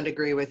 100%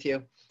 agree with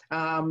you.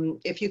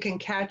 If you can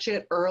catch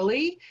it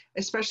early,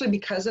 especially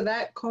because of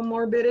that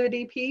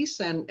comorbidity piece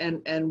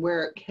and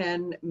where it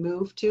can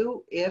move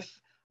to if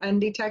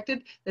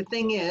undetected, the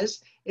thing is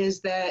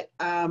that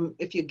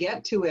if you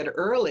get to it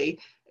early,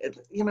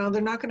 you know, they're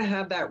not going to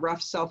have that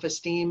rough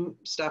self-esteem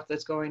stuff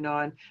that's going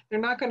on. They're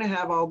not going to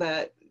have all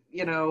that,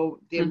 you know,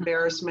 the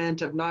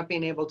embarrassment of not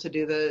being able to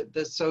do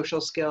the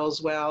social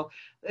skills well.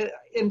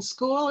 In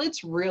school,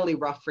 it's really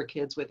rough for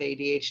kids with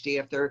ADHD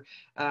if their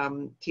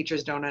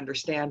teachers don't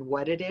understand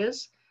what it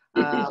is.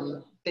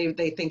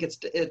 They think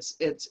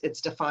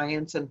it's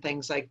defiance and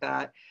things like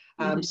that.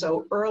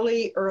 So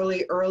early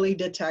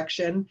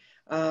detection,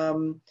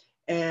 and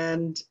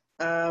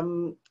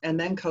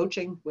then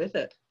coaching with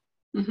it.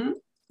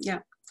 Yeah.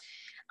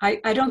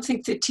 I don't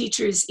think that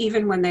teachers,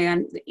 even when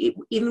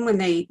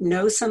they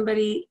know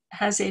somebody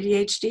has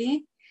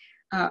ADHD,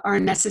 are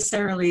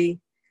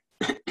necessarily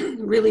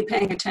really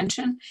paying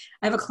attention.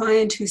 I have a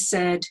client who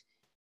said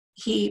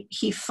he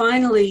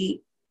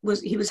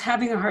was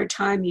having a hard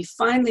time. He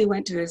finally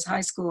went to his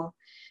high school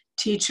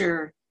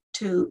teacher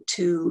to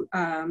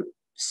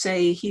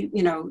say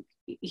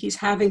he's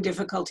having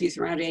difficulties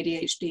around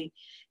ADHD,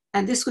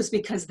 and this was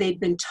because they'd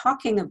been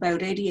talking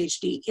about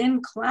ADHD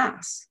in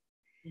class.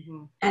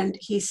 And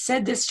he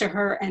said this to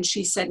her, and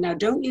she said, "Now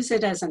don't use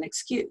it as an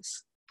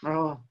excuse."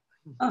 Oh.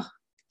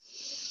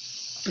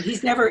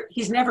 He's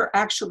never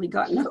actually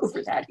gotten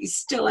over that. He's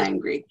still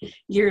angry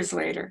years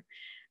later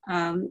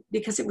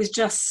because it was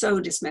just so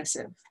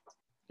dismissive.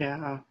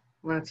 Yeah,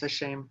 well, that's a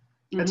shame.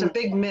 It's a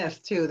big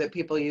myth too that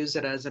people use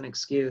it as an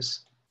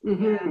excuse.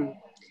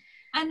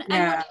 And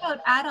what about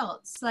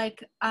adults?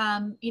 Like,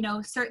 you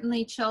know,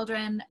 certainly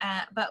children,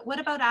 but what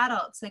about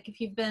adults? Like if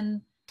you've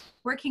been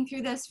working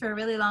through this for a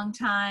really long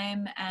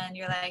time and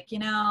you're like, you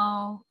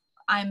know,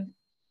 I'm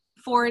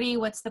 40,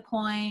 what's the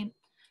point?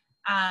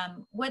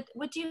 What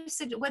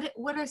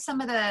are some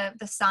of the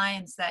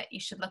signs that you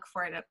should look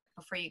for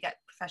before you get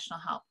professional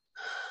help?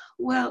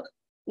 Well,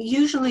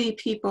 usually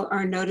people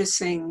are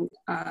noticing,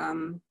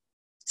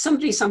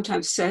 somebody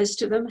sometimes says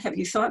to them, have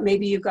you thought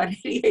maybe you've got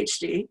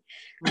ADHD?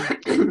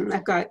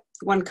 I've got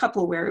one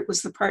couple where it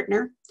was the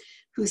partner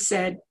who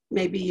said,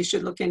 maybe you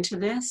should look into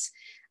this.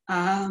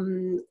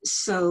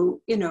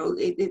 So, you know,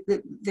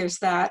 there's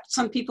that.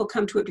 Some people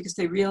come to it because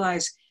they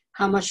realize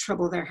how much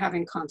trouble they're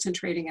having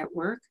concentrating at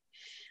work.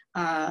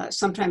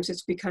 Sometimes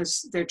it's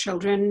because their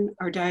children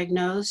are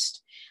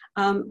diagnosed.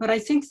 But I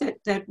think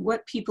that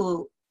what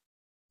people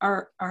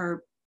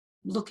are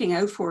looking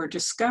out for,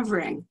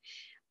 discovering,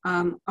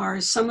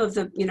 are some of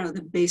the, you know,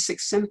 the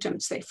basic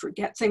symptoms. They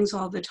forget things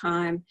all the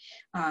time.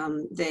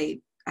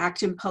 They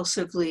act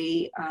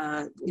impulsively.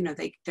 You know,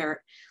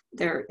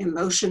 their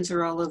emotions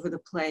are all over the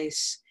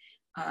place,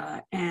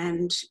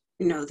 and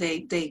you know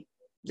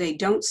they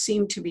don't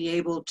seem to be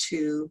able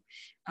to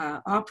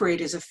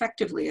operate as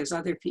effectively as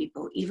other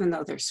people, even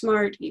though they're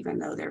smart, even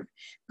though they're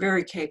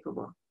very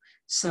capable.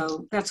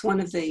 So that's one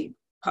of the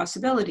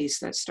possibilities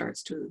that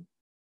starts to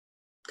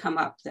come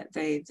up that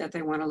they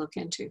want to look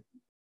into.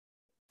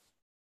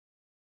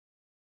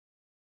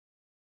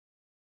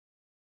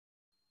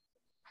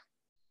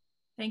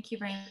 Thank you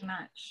very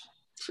much.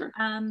 Sure.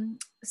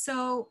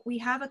 So we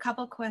have a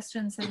couple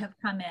questions that have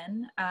come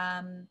in.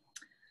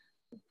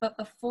 But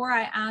before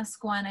I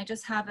ask one, I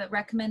just have a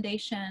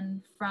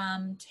recommendation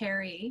from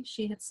Terry.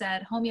 She had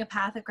said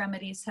homeopathic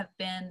remedies have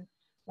been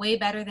way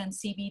better than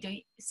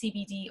CBD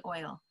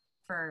oil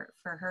for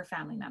her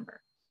family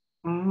member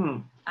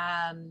who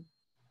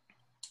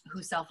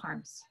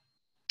self-harms.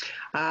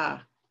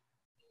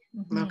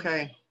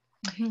 Okay.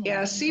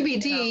 Yeah,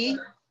 CBD.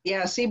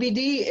 Yeah,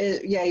 CBD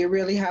is, yeah, you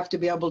really have to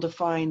be able to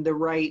find the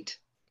right,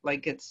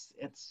 like it's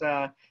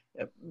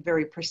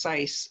very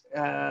precise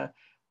that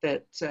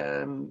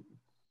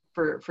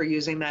for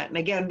using that. And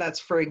again, that's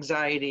for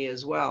anxiety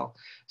as well.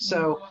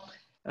 So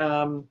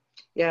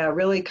yeah,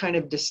 really kind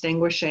of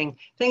distinguishing.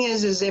 Thing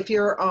is if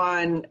you're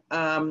on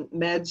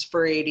meds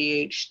for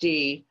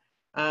ADHD,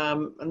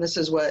 and this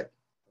is what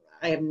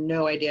I have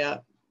no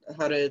idea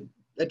how to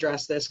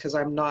address this because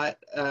I'm not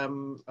a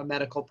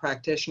medical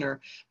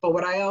practitioner, but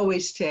what I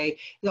always say,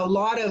 a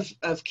lot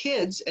of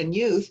kids and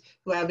youth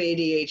who have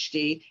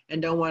ADHD and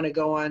don't want to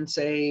go on,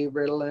 say,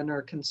 Ritalin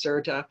or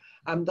Concerta,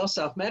 they'll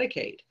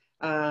self-medicate.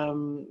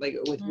 Like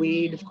with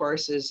weed, of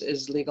course,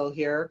 is legal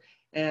here,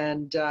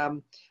 and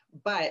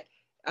but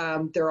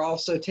they're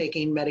also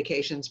taking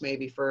medications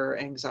maybe for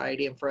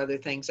anxiety and for other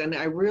things. And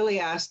I really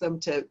ask them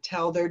to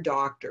tell their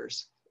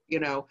doctors, you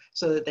know,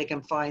 so that they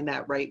can find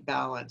that right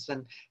balance.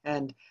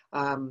 And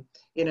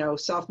you know,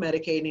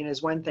 self-medicating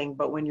is one thing,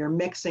 but when you're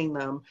mixing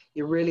them,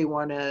 you really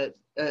want to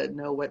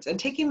know what's, and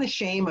taking the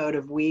shame out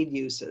of weed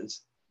using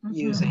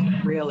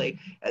really,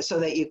 so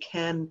that you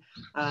can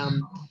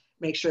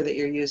make sure that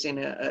you're using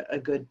a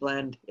good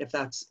blend, if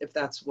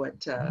that's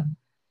what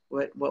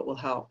will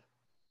help.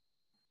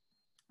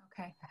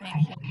 Okay,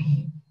 thank you.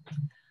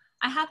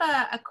 I have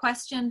a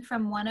question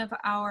from one of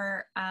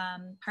our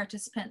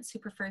participants who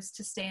prefers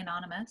to stay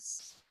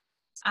anonymous.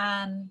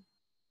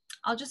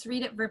 I'll just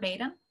read it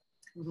verbatim.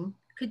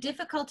 Could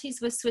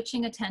difficulties with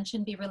switching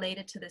attention be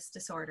related to this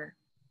disorder?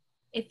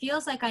 It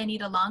feels like I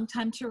need a long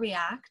time to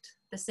react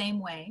the same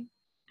way,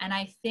 and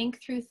I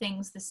think through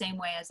things the same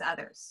way as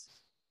others.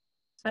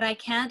 But I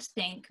can't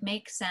think,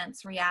 make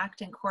sense,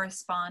 react, and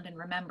correspond and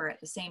remember at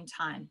the same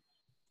time.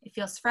 It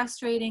feels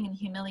frustrating and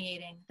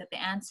humiliating that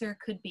the answer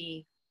could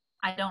be,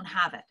 I don't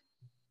have it,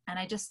 and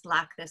I just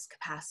lack this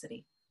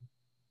capacity.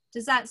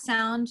 Does that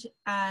sound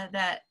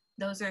that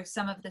those are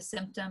some of the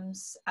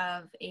symptoms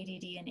of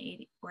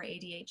ADD or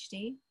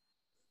ADHD?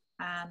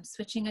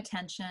 Switching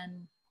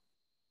attention,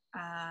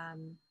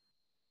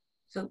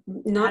 so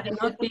not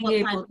being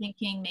able,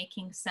 thinking,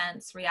 making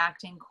sense,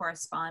 reacting,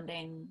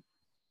 corresponding,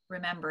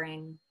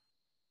 remembering.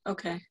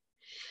 Okay.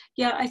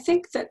 Yeah, I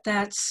think that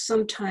that's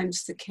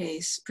sometimes the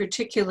case,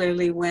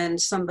 particularly when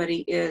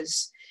somebody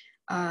is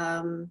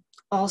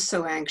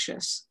also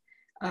anxious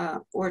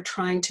or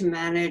trying to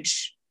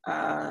manage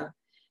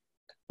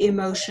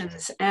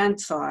emotions and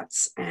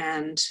thoughts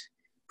and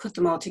put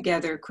them all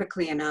together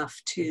quickly enough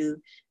to,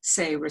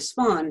 say,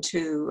 respond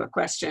to a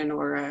question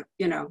or a,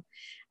 you know,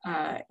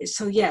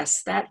 so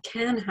yes, that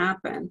can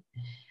happen.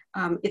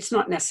 It's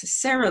not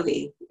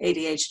necessarily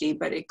ADHD,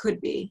 but it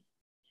could be.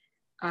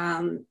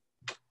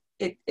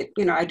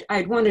 You know,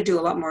 I'd want to do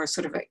a lot more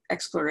sort of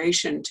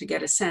exploration to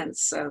get a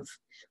sense of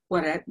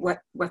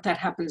what that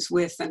happens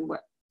with and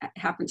what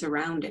happens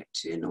around it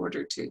in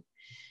order to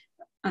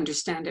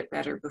understand it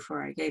better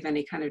before I gave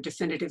any kind of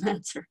definitive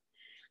answer.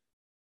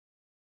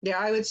 Yeah,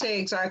 I would say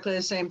exactly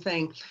the same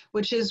thing,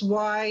 which is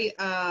why,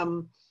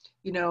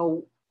 you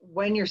know,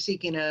 when you're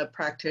seeking a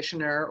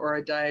practitioner or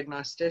a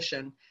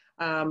diagnostician,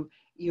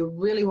 you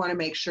really want to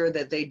make sure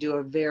that they do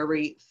a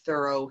very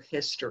thorough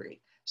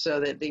history, so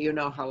that you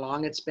know how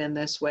long it's been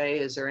this way.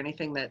 Is there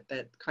anything that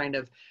kind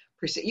of,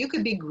 you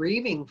could be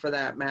grieving for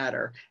that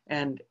matter,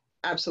 and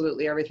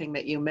absolutely everything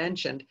that you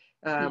mentioned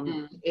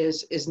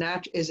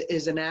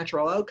is a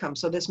natural outcome.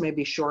 So this may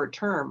be short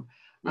term,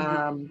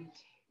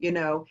 you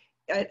know.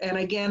 And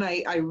again,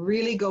 I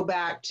really go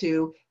back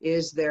to,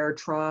 is there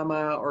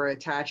trauma or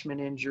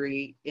attachment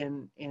injury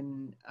in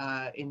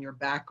your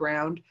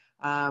background?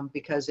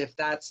 Because if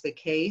that's the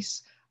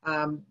case,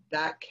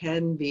 that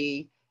can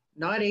be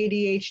not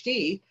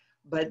ADHD,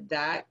 but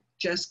that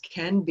just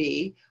can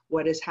be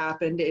what has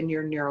happened in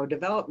your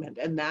neurodevelopment,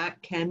 and that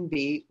can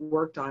be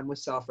worked on with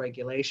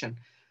self-regulation.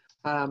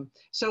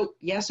 So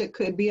yes, it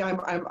could be.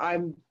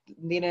 I'm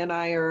Nina and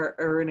I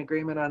are in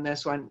agreement on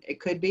this one.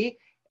 It could be.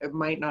 It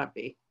might not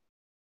be.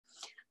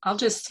 I'll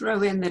just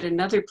throw in that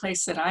another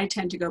place that I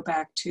tend to go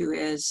back to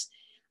is,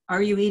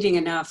 are you eating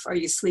enough? Are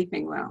you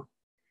sleeping well?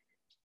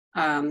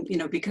 You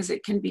know, because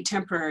it can be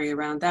temporary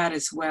around that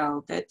as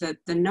well. That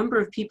the number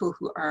of people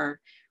who are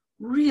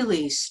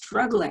really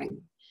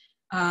struggling,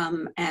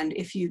 and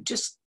if you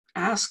just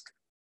ask,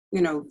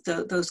 you know,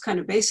 those kind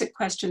of basic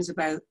questions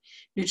about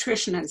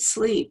nutrition and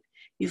sleep,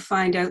 you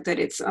find out that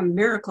it's a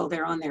miracle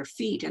they're on their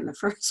feet in the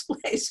first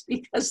place,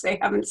 because they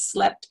haven't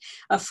slept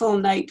a full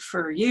night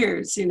for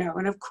years, you know,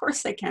 and of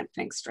course they can't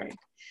think straight.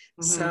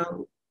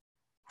 So,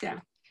 yeah.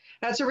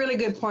 That's a really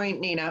good point,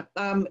 Nina.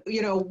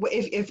 You know,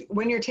 if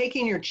when you're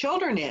taking your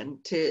children in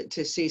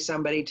to see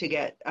somebody to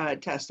get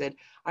tested,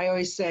 I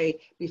always say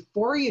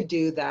before you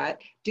do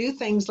that, do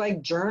things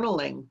like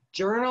journaling.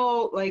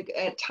 Journal like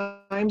at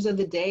times of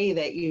the day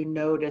that you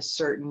notice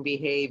certain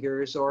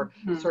behaviors or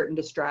certain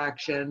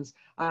distractions.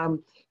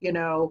 You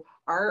know,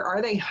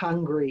 are they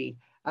hungry?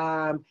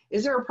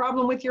 Is there a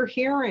problem with your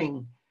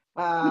hearing?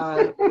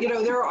 You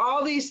know, there are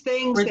all these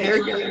things Or that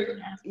they're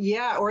hearing.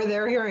 yeah, or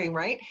their hearing,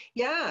 right?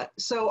 Yeah.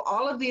 So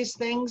all of these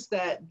things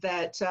that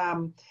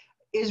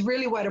is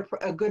really what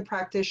a good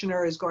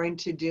practitioner is going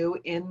to do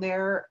in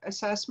their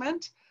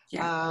assessment.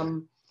 Yeah.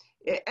 And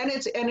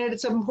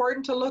it's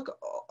important to look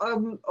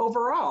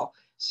overall.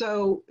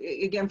 So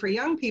again, for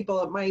young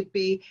people, it might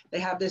be they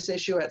have this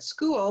issue at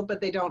school, but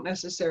they don't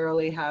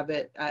necessarily have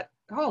it at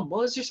home.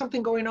 Well, is there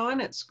something going on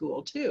at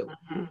school too?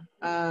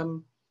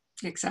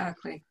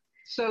 Exactly.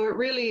 So it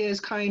really is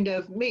kind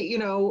of me, you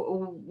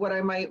know, what I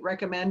might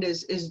recommend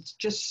is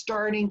just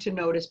starting to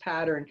notice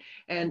pattern.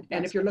 And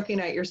if you're looking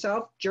at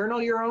yourself,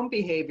 journal your own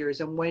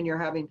behaviors. And when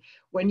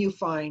you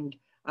find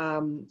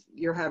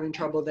you're having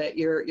trouble that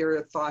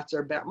your thoughts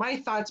are my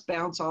thoughts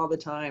bounce all the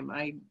time.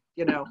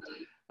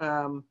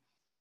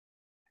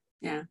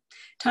 Yeah.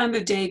 Time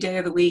of day, day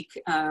of the week,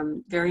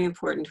 very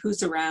important.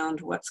 Who's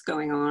around, what's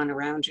going on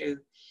around you?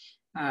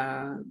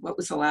 What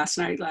was the last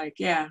night like?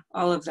 Yeah,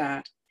 all of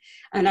that.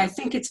 And I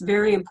think it's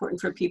very important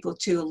for people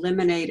to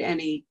eliminate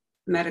any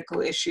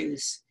medical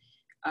issues,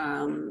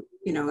 you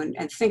know,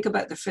 and think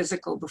about the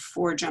physical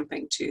before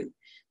jumping to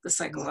the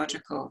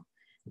psychological,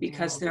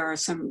 because there are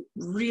some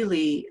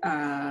really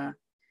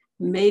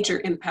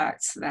major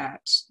impacts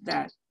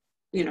that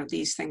you know,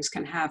 these things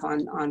can have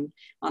on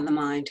the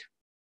mind.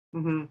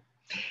 Mm-hmm.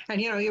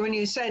 And, you know, when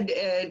you said,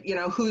 you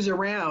know, who's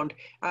around,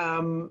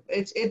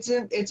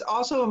 it's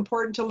also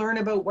important to learn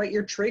about what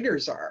your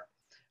triggers are.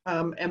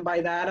 And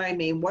by that, I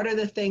mean, what are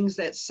the things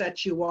that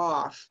set you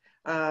off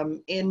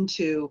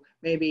into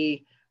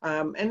maybe,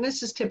 and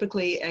this is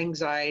typically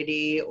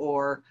anxiety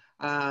or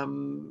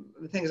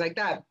things like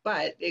that,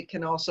 but it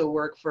can also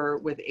work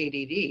with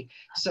ADD.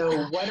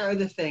 So what are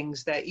the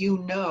things that you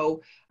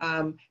know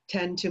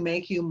tend to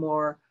make you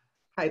more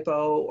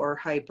hypo or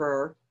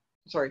hyper?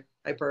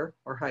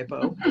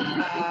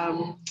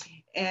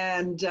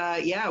 And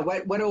yeah,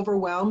 what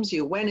overwhelms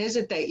you? When is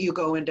it that you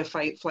go into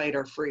fight, flight,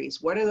 or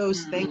freeze? What are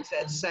those things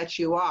that set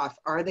you off?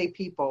 Are they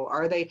people?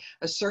 Are they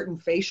a certain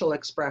facial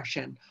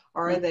expression?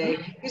 Are they?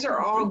 These are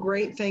all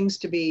great things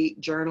to be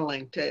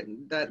journaling, to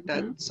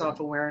that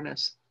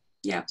self-awareness.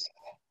 Yeah.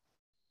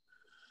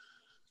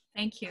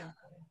 Thank you.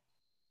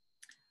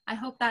 I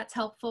hope that's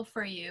helpful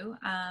for you.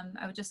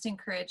 I would just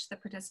encourage the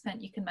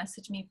participant, you can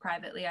message me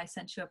privately. I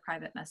sent you a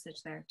private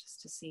message there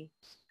just to see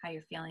how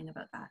you're feeling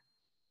about that.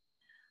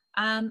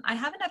 I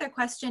have another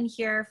question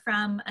here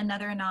from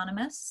another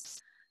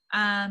anonymous.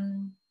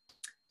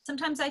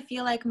 Sometimes I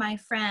feel like my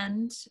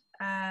friend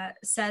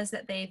says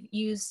that they've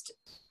used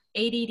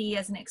ADD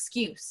as an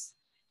excuse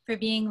for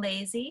being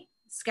lazy,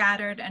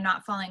 scattered, and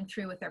not following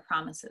through with their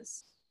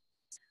promises.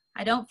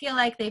 I don't feel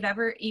like they've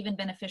ever even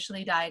been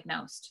officially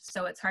diagnosed,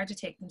 so it's hard to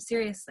take them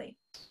seriously.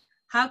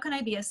 How can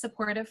I be a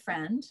supportive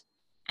friend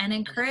and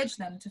encourage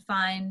them to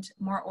find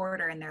more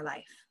order in their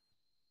life?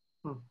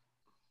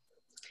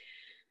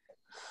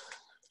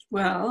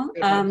 Well,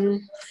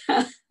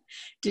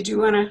 did you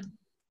want to?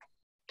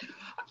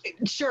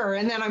 Sure,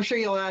 and then I'm sure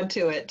you'll add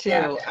to it too.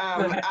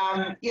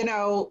 Yeah. You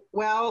know,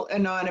 well,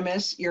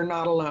 anonymous, you're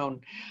not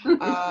alone.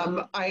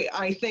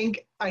 I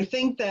think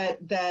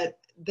that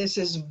this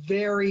is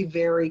very,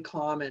 very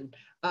common.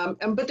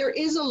 But there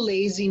is a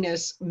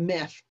laziness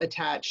myth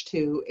attached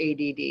to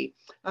ADD.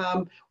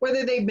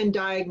 Whether they've been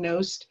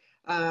diagnosed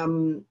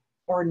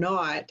or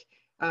not,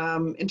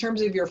 in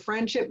terms of your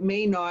friendship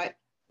may not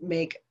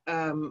make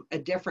a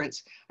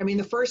difference. I mean,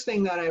 the first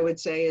thing that I would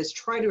say is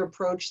try to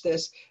approach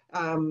this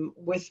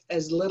with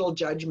as little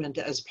judgment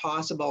as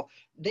possible.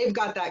 They've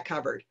got that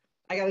covered.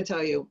 I got to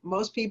tell you,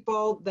 most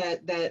people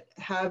that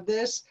have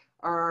this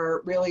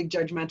are really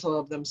judgmental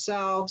of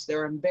themselves.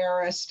 They're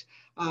embarrassed.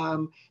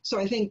 So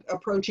I think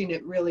approaching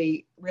it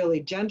really, really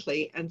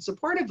gently and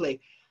supportively.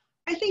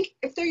 I think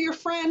if they're your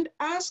friend,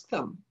 ask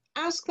them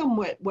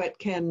what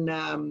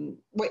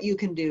you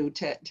can do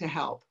to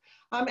help.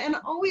 And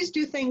always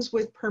do things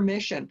with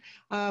permission.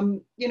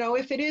 You know,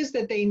 if it is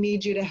that they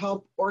need you to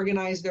help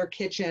organize their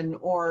kitchen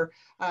or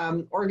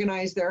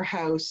organize their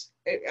house,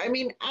 I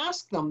mean,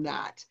 ask them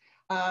that.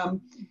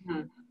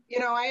 You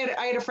know, I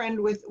had a friend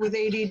with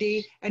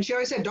ADD, and she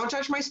always said, "Don't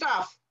touch my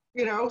stuff."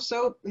 You know,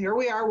 so here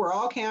we are, we're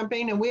all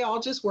camping, and we're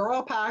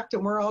all packed,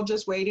 and we're all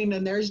just waiting,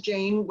 and there's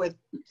Jane with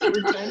her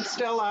tent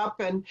still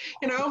up, and,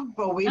 you know,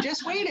 but we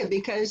just waited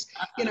because,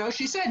 you know,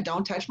 she said,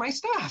 "Don't touch my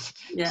stuff."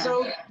 Yeah.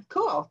 So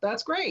cool,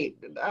 that's great.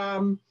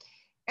 And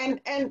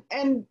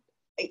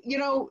you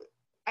know,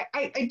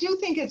 I do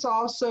think it's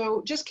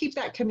also just keep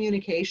that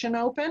communication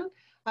open,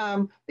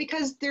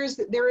 because there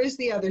is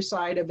the other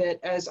side of it,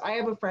 as I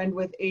have a friend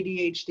with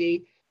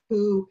ADHD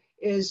who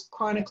is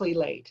chronically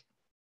late.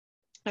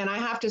 And I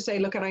have to say,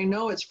 look, and I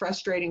know it's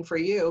frustrating for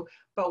you,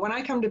 but when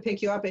I come to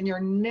pick you up and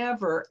you're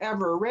never,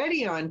 ever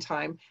ready on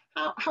time,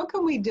 how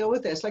can we deal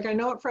with this? Like, I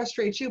know it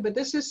frustrates you, but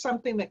this is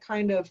something that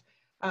kind of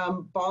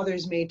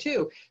bothers me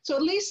too. So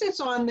at least it's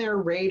on their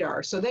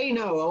radar. So they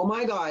know, oh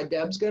my God,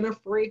 Deb's going to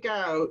freak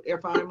out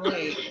if I'm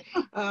late.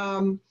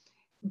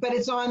 But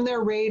it's on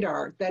their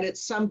radar that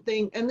it's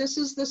something, and it's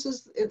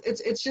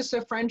just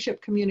a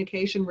friendship,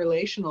 communication,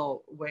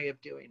 relational way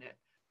of doing it.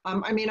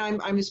 I mean,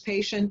 I'm as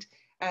patient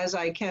as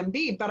I can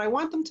be, but I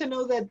want them to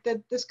know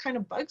that this kind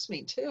of bugs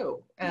me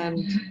too.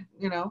 And,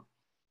 you know.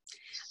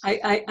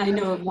 I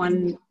know of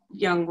one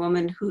young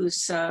woman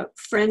whose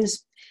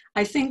friends,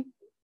 I think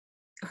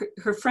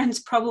her friends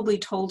probably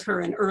told her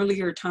an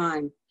earlier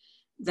time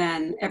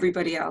than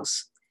everybody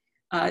else,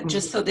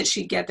 just so that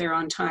she'd get there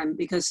on time,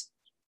 because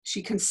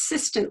she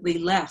consistently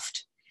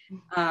left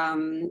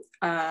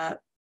at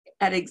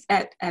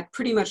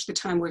pretty much the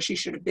time where she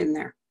should have been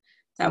there.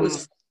 That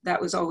was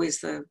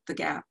always the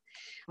gap.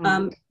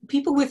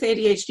 People with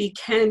ADHD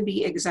can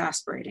be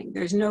exasperating.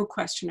 There's no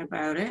question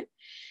about it.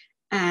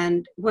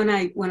 And when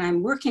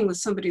I'm working with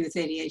somebody with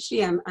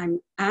ADHD, I'm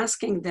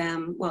asking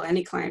them, well,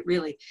 any client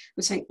really,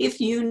 I'm saying, if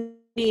you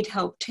need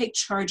help, take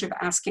charge of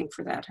asking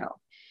for that help.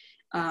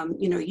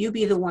 You know, you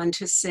be the one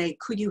to say,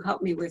 could you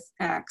help me with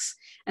X?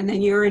 And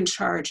then you're in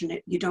charge and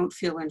you don't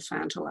feel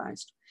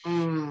infantilized.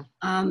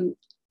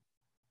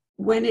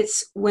 When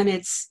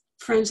it's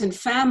friends and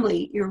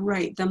family, you're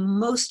right. The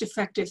most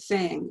effective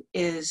thing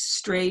is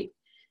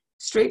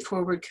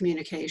straightforward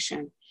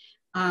communication.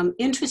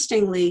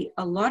 Interestingly,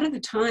 a lot of the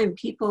time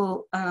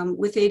people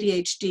with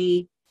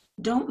ADHD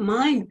don't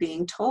mind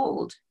being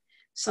told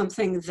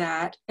something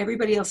that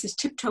everybody else is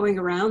tiptoeing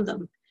around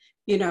them,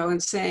 you know,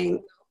 and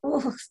saying,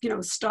 oh, you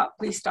know, stop,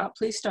 please stop,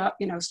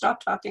 you know,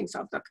 stop talking,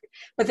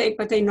 but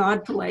they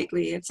nod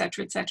politely, et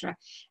cetera,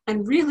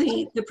 and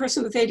really the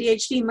person with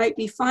ADHD might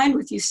be fine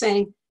with you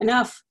saying,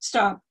 enough,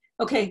 stop,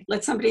 okay,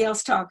 let somebody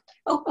else talk,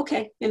 oh,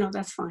 okay, you know,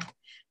 that's fine.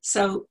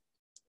 So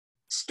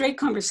straight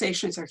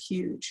conversations are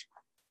huge.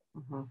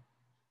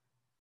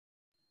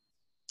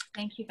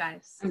 Thank you,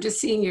 guys. I'm just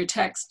seeing your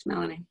text,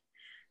 Melanie.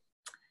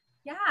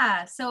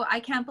 Yeah, so I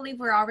can't believe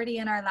we're already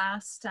in our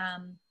last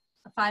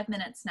 5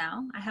 minutes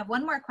now. I have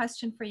one more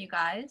question for you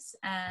guys,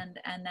 and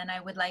then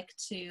I would like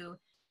to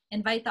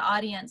invite the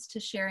audience to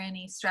share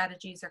any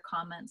strategies or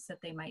comments that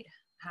they might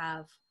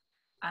have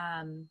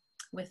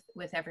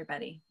with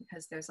everybody,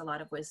 because there's a lot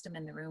of wisdom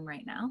in the room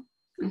right now.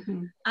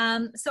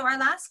 So our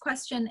last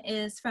question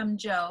is from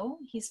Joe.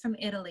 He's from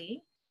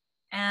Italy,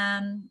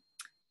 and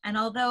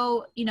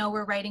although, you know,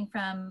 we're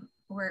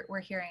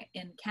here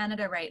in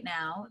Canada right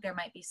now, there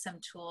might be some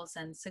tools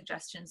and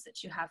suggestions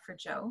that you have for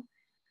Joe.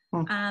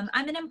 I'm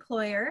an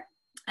employer,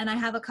 and I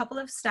have a couple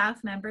of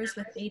staff members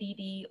with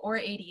ADD or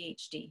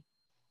ADHD.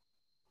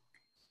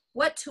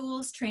 What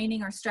tools,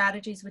 training, or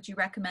strategies would you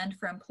recommend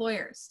for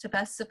employers to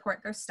best support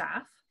their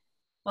staff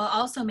while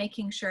also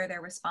making sure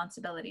their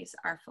responsibilities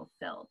are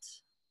fulfilled?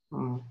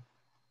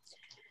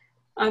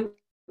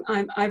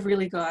 I've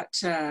really got,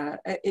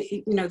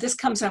 you know, this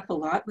comes up a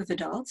lot with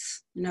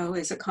adults, you know,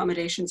 is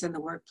accommodations in the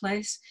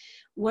workplace.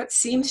 What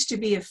seems to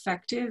be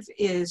effective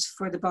is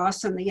for the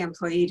boss and the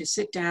employee to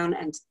sit down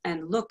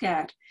and look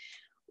at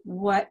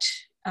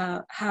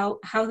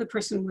how the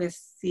person with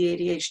the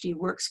ADHD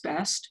works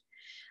best.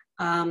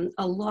 A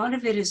lot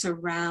of it is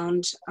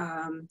around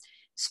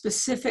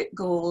specific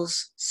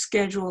goals,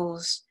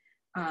 schedules,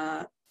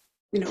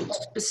 you know,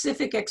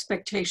 specific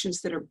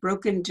expectations that are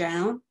broken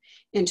down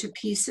into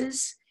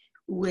pieces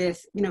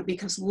with, you know,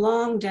 because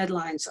long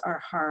deadlines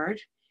are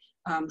hard.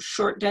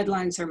 Short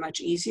deadlines are much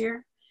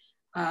easier.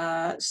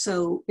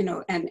 So, you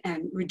know, and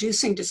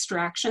reducing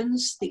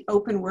distractions, the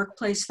open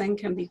workplace thing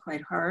can be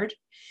quite hard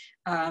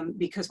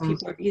because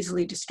people are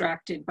easily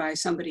distracted by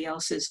somebody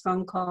else's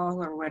phone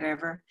call or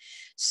whatever.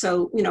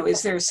 So, you know,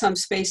 is there some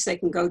space they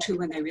can go to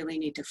when they really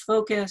need to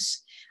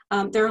focus?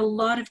 There are a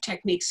lot of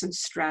techniques and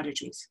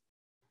strategies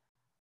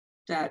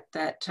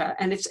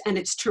and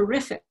it's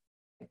terrific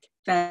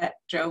that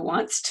Joe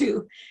wants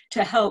to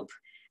help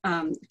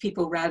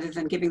people rather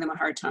than giving them a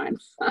hard time,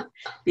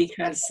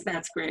 because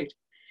that's great.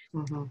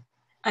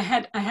 I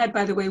had,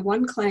 by the way,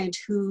 one client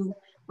who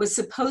was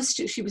supposed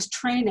to, she was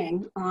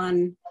training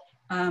on,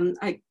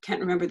 I can't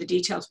remember the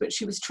details, but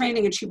she was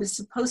training and she was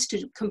supposed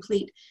to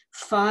complete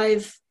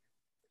 5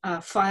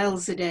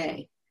 files a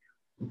day.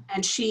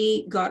 And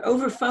she got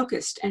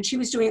over-focused and she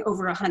was doing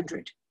over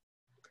 100.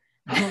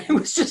 It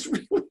was just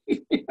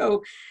really, you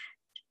know,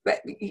 but,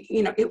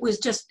 you know, it was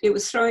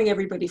throwing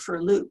everybody for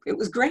a loop. It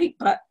was great,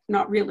 but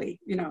not really,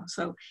 you know,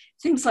 so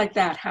things like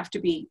that have to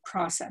be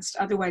processed.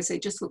 Otherwise they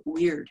just look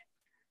weird.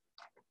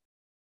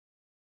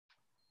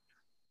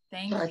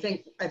 Thank you. I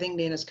think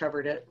Nina's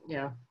covered it.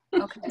 Yeah.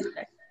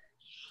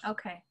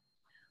 Okay.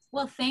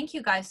 Well, thank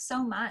you guys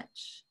so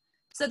much.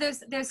 So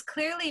there's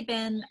clearly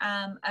been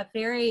a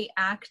very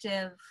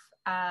active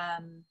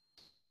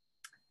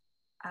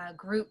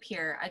group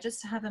here. I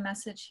just have a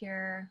message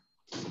here.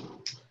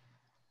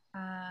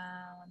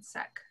 One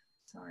sec,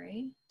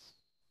 sorry.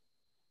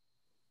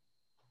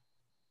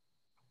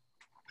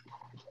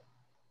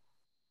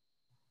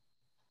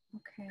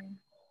 Okay.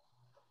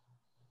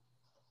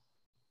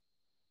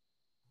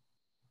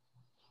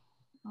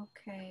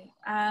 Okay.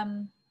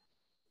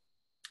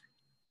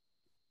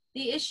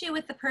 The issue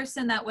with the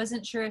person that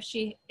wasn't sure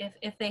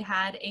if they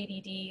had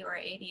ADD or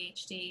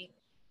ADHD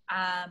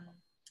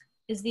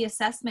is the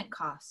assessment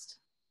cost.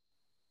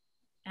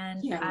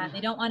 And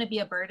they don't want to be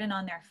a burden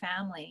on their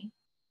family.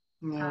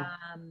 No.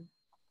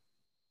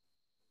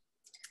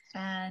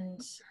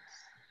 And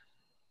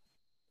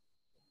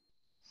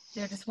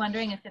they're just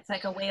wondering if it's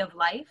like a way of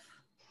life,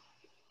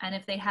 and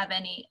if they have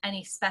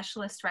any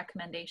specialist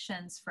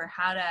recommendations for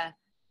how to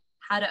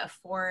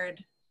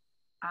afford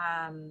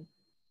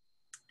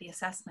the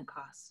assessment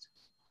cost.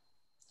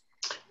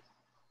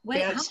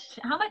 Wait,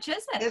 how much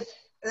is it?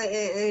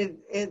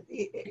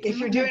 If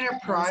you're doing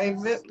it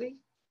privately,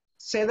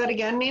 say that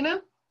again,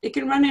 Nina. It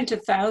can run into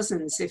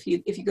thousands if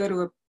you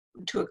go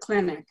to a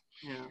clinic,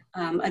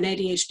 an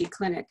ADHD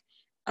clinic.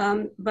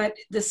 But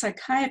the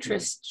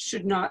psychiatrist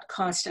should not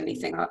cost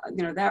anything.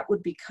 That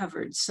would be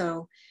covered.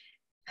 So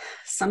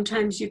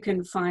sometimes you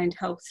can find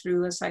help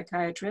through a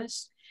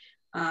psychiatrist.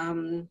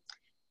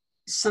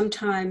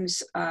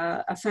 Sometimes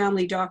a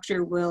family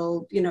doctor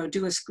will,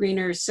 do a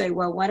screener, say,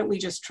 well, why don't we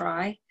just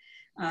try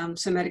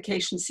some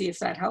medication, see if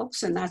that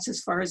helps. And that's as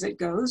far as it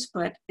goes,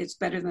 but it's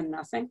better than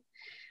nothing.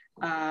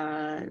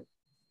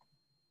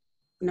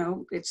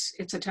 No, it's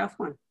a tough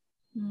one.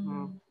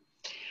 Mm.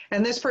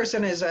 And this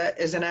person is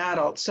an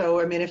adult. So,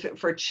 I mean,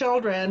 for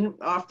children,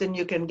 often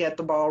you can get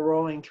the ball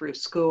rolling through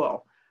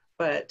school,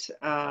 but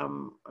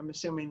I'm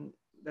assuming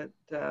that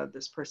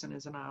this person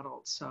is an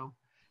adult. So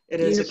it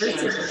is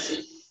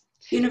expensive.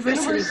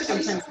 Universities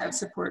sometimes have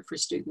support for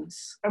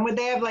students. And would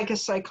they have like a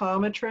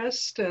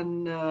psychometrist?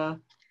 And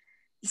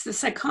it's the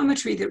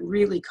psychometry that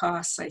really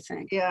costs, I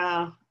think.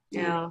 Yeah.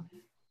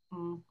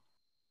 Mm.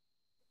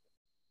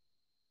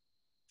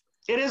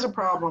 It is a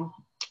problem.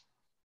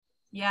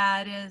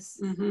 Yeah, it is.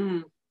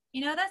 Mm-hmm.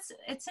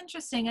 It's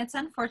interesting. It's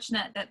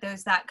unfortunate that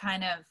there's that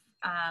kind of,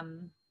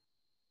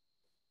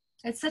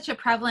 it's such a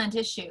prevalent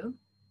issue.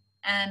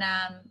 And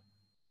I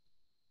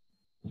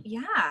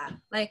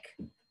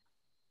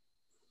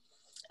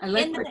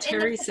like what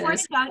Terry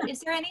says. Is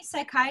there any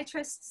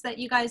psychiatrists that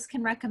you guys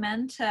can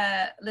recommend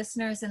to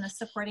listeners in the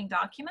supporting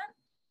document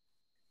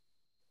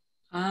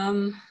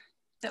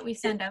that we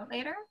send out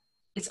later?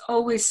 It's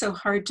always so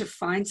hard to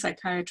find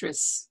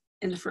psychiatrists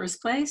in the first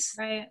place.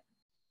 Right.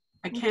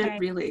 I can't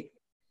really.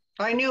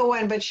 I knew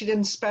one, but she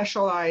didn't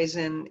specialize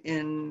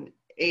in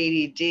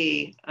ADD.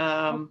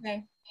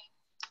 Okay.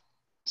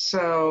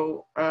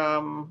 So,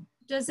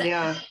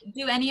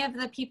 do any of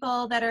the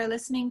people that are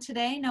listening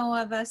today know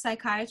of a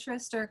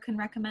psychiatrist or can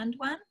recommend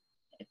one?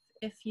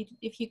 If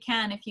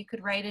you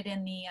could write it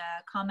in the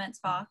comments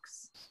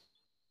box,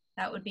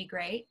 that would be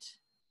great.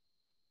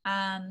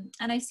 And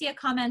I see a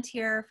comment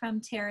here from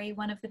Terry.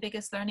 One of the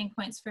biggest learning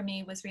points for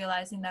me was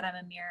realizing that I'm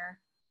a mirror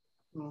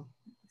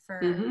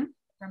for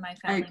my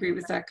family. I agree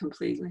with that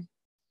completely.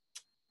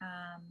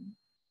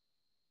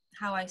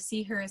 How I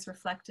see her is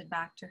reflected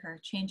back to her.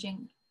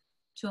 Changing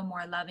to a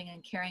more loving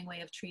and caring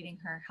way of treating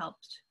her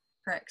helped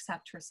her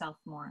accept herself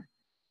more.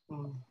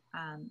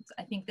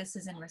 I think this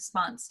is in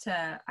response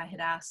to, I had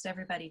asked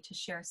everybody to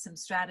share some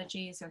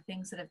strategies or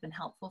things that have been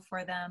helpful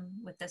for them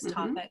with this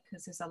topic,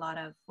 because there's a lot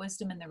of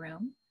wisdom in the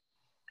room.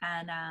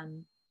 And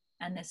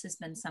this has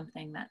been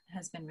something that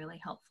has been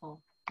really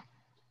helpful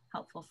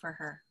for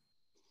her.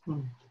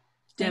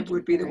 Deb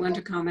would be the one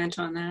to comment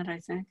on that, I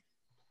think.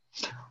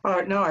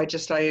 No, I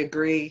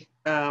agree.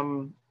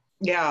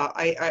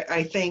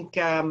 I think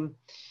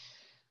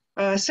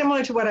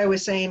similar to what I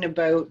was saying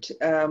about,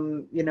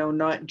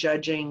 not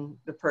judging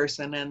the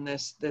person, and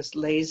this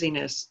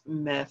laziness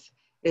myth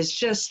is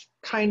just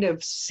kind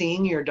of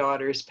seeing your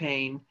daughter's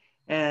pain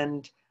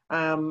and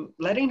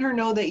letting her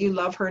know that you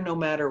love her no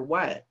matter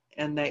what,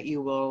 and that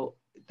you will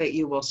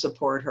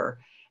support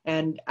her,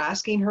 and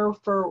asking her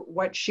for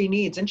what she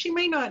needs. And she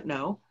may not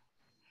know.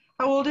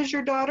 How old is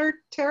your daughter,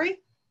 Terry?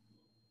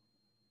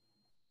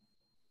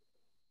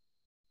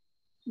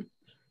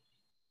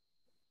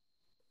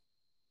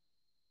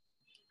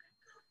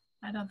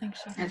 I don't think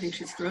she has. I think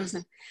she's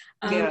frozen.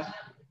 Yeah.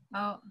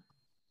 Oh,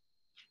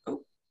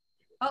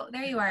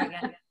 there you are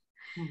again.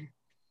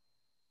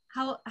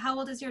 How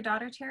old is your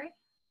daughter, Terry?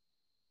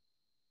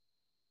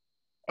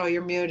 Oh,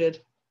 you're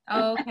muted.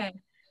 Oh,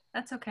 okay.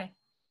 That's okay.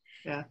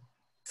 Yeah.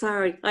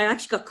 Sorry, I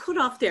actually got cut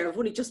off there. I've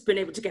only just been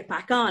able to get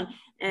back on.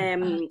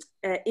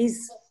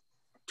 Is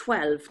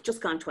 12,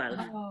 just gone 12.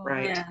 Oh,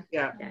 right.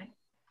 Yeah.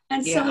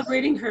 And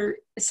celebrating her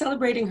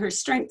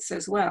strengths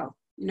as well.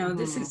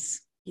 This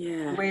is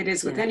the way it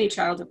is with any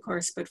child, of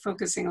course, but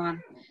focusing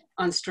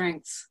on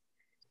strengths.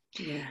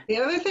 Yeah. The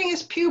other thing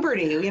is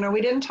puberty.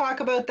 We didn't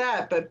talk about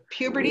that, but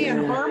puberty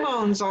and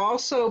hormones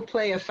also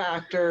play a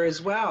factor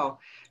as well.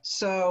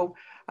 So,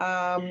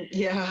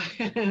 Nina.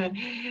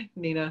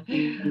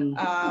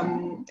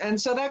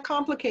 And so that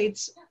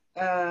complicates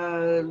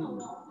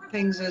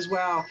things as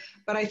well.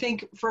 But I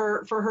think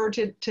for her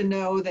to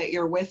know that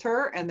you're with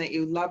her and that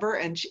you love her,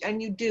 and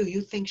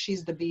you think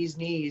she's the bee's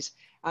knees.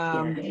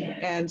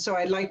 And so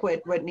I like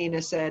what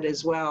Nina said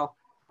as well,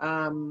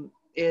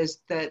 is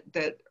that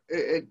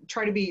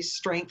try to be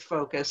strength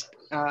focused,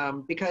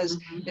 because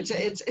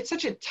it's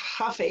such a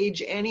tough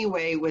age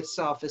anyway with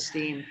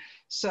self-esteem.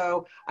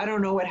 So I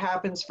don't know what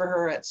happens for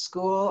her at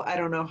school. I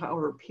don't know how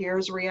her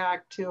peers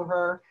react to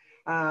her.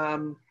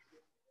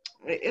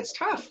 It's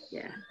tough,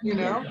 you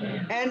know,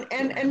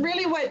 and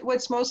really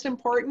what's most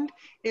important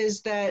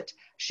is that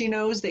she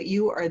knows that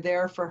you are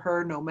there for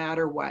her no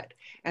matter what,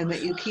 and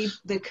that you keep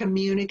the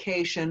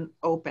communication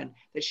open,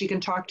 that she can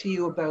talk to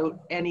you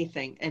about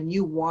anything and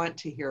you want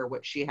to hear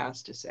what she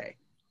has to say.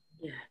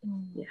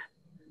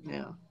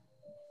 Yeah.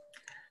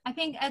 I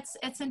think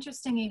it's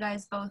interesting you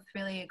guys both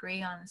really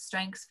agree on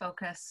strengths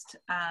focused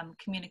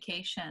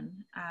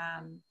communication.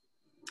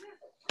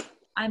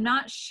 I'm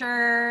not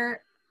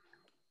sure.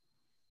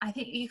 I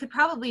think you could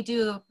probably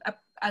do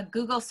a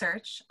Google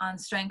search on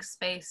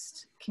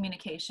strengths-based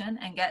communication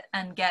and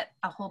get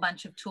a whole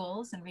bunch of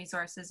tools and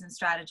resources and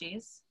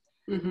strategies.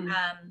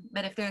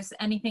 But if there's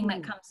anything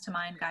that comes to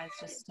mind, guys,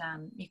 just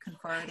you can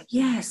forward it.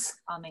 Yes,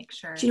 I'll make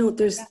sure. Do you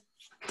know,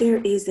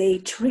 there is a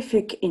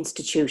terrific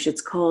institute.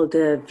 It's called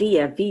the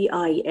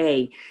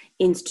VIA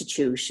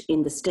Institute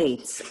in the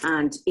States,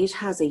 and it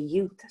has a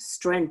youth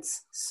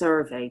strengths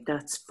survey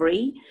that's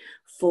free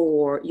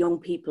for young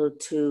people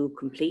to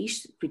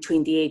complete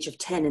between the age of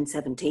 10 and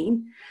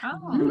 17.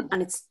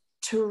 And it's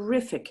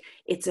terrific.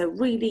 It's a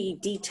really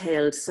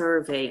detailed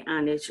survey,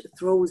 and it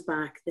throws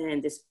back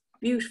then this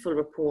beautiful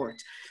report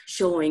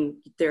showing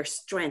their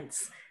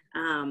strengths.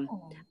 And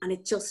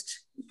it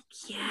just,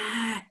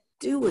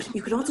 do it.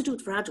 You could also do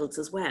it for adults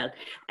as well.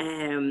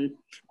 And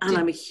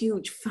I'm a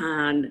huge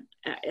fan,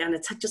 and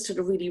it's just had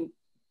a really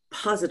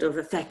positive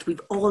effect.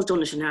 We've all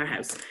done it in our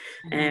house.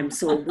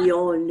 So we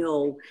all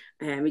know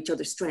each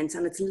other's strengths,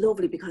 and it's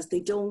lovely because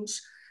they don't,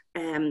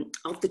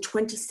 of the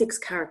 26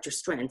 character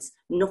strengths,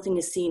 nothing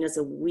is seen as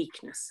a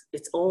weakness.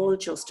 It's all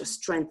just a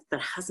strength that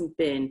hasn't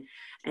been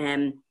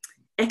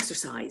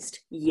exercised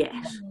yet.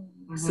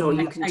 So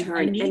you can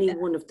turn any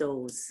one of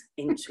those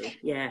into,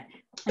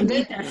 I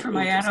need that for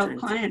my adult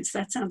clients.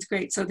 That sounds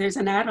great. So there's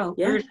an adult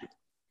version.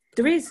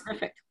 There is.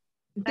 Perfect.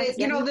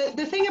 You know,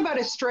 the thing about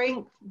a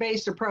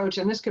strength-based approach,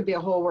 and this could be a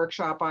whole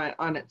workshop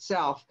on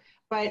itself,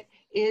 but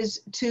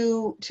is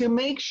to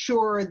make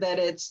sure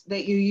that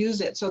you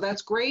use it. So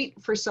that's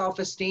great for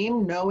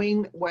self-esteem,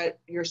 knowing what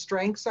your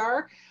strengths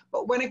are.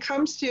 But when it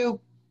comes to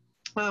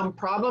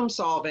problem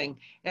solving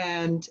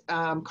and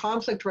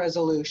conflict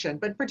resolution,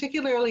 but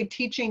particularly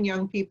teaching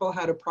young people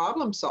how to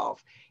problem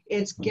solve,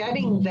 it's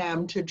getting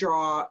them to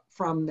draw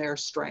from their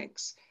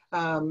strengths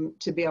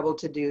to be able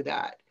to do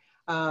that.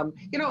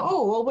 You know,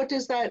 well, what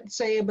does that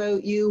say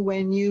about you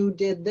when you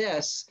did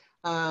this?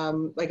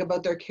 Like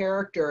about their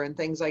character and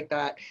things like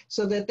that,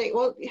 so that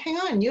well, hang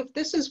on,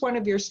 this is one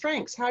of your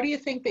strengths. How do you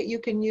think that you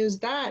can use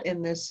that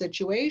in this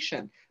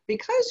situation?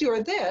 Because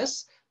you're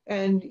this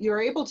and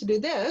you're able to do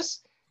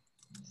this,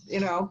 you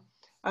know,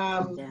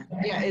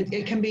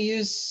 it can be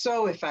used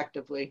so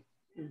effectively.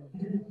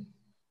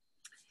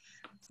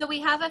 So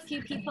we have a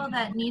few people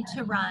that need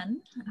to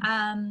run.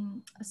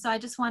 So I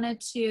just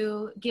wanted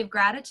to give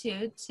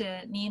gratitude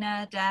to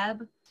Nina,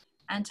 Deb,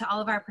 and to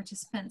all of our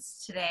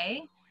participants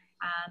today,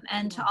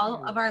 and to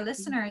all of our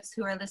listeners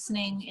who are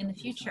listening in the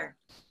future.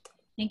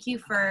 Thank you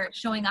for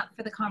showing up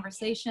for the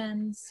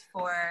conversations,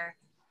 for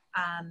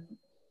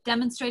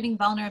demonstrating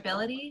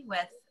vulnerability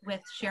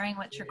with sharing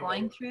what you're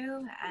going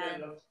through,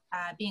 and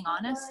being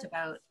honest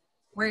about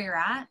where you're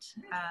at,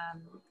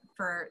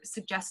 for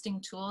suggesting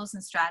tools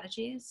and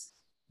strategies.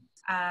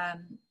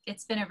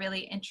 It's been a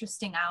really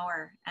interesting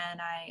hour, and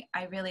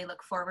I really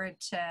look forward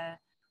to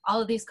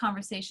all of these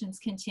conversations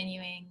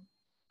continuing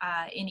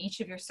in each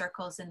of your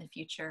circles in the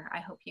future. I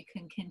hope you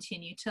can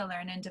continue to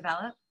learn and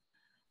develop.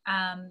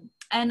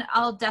 And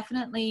I'll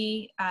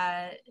definitely,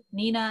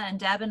 Nina and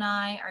Deb and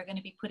I are going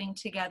to be putting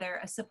together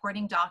a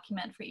supporting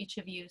document for each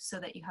of you so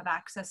that you have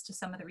access to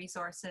some of the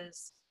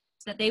resources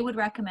that they would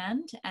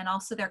recommend, and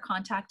also their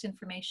contact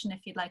information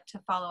if you'd like to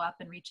follow up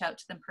and reach out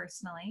to them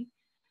personally.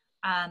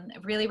 I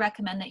really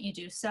recommend that you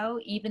do so,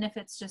 even if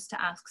it's just to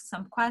ask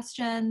some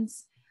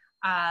questions.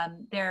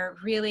 They're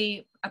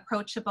really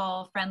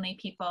approachable, friendly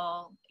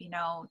people. You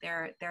know,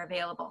 they're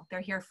available. They're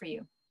here for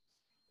you.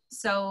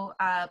 So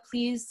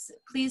please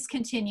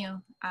continue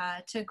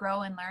to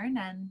grow and learn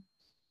and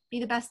be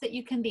the best that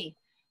you can be.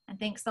 And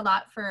thanks a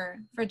lot for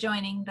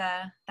joining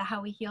the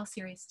How We Heal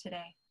series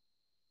today.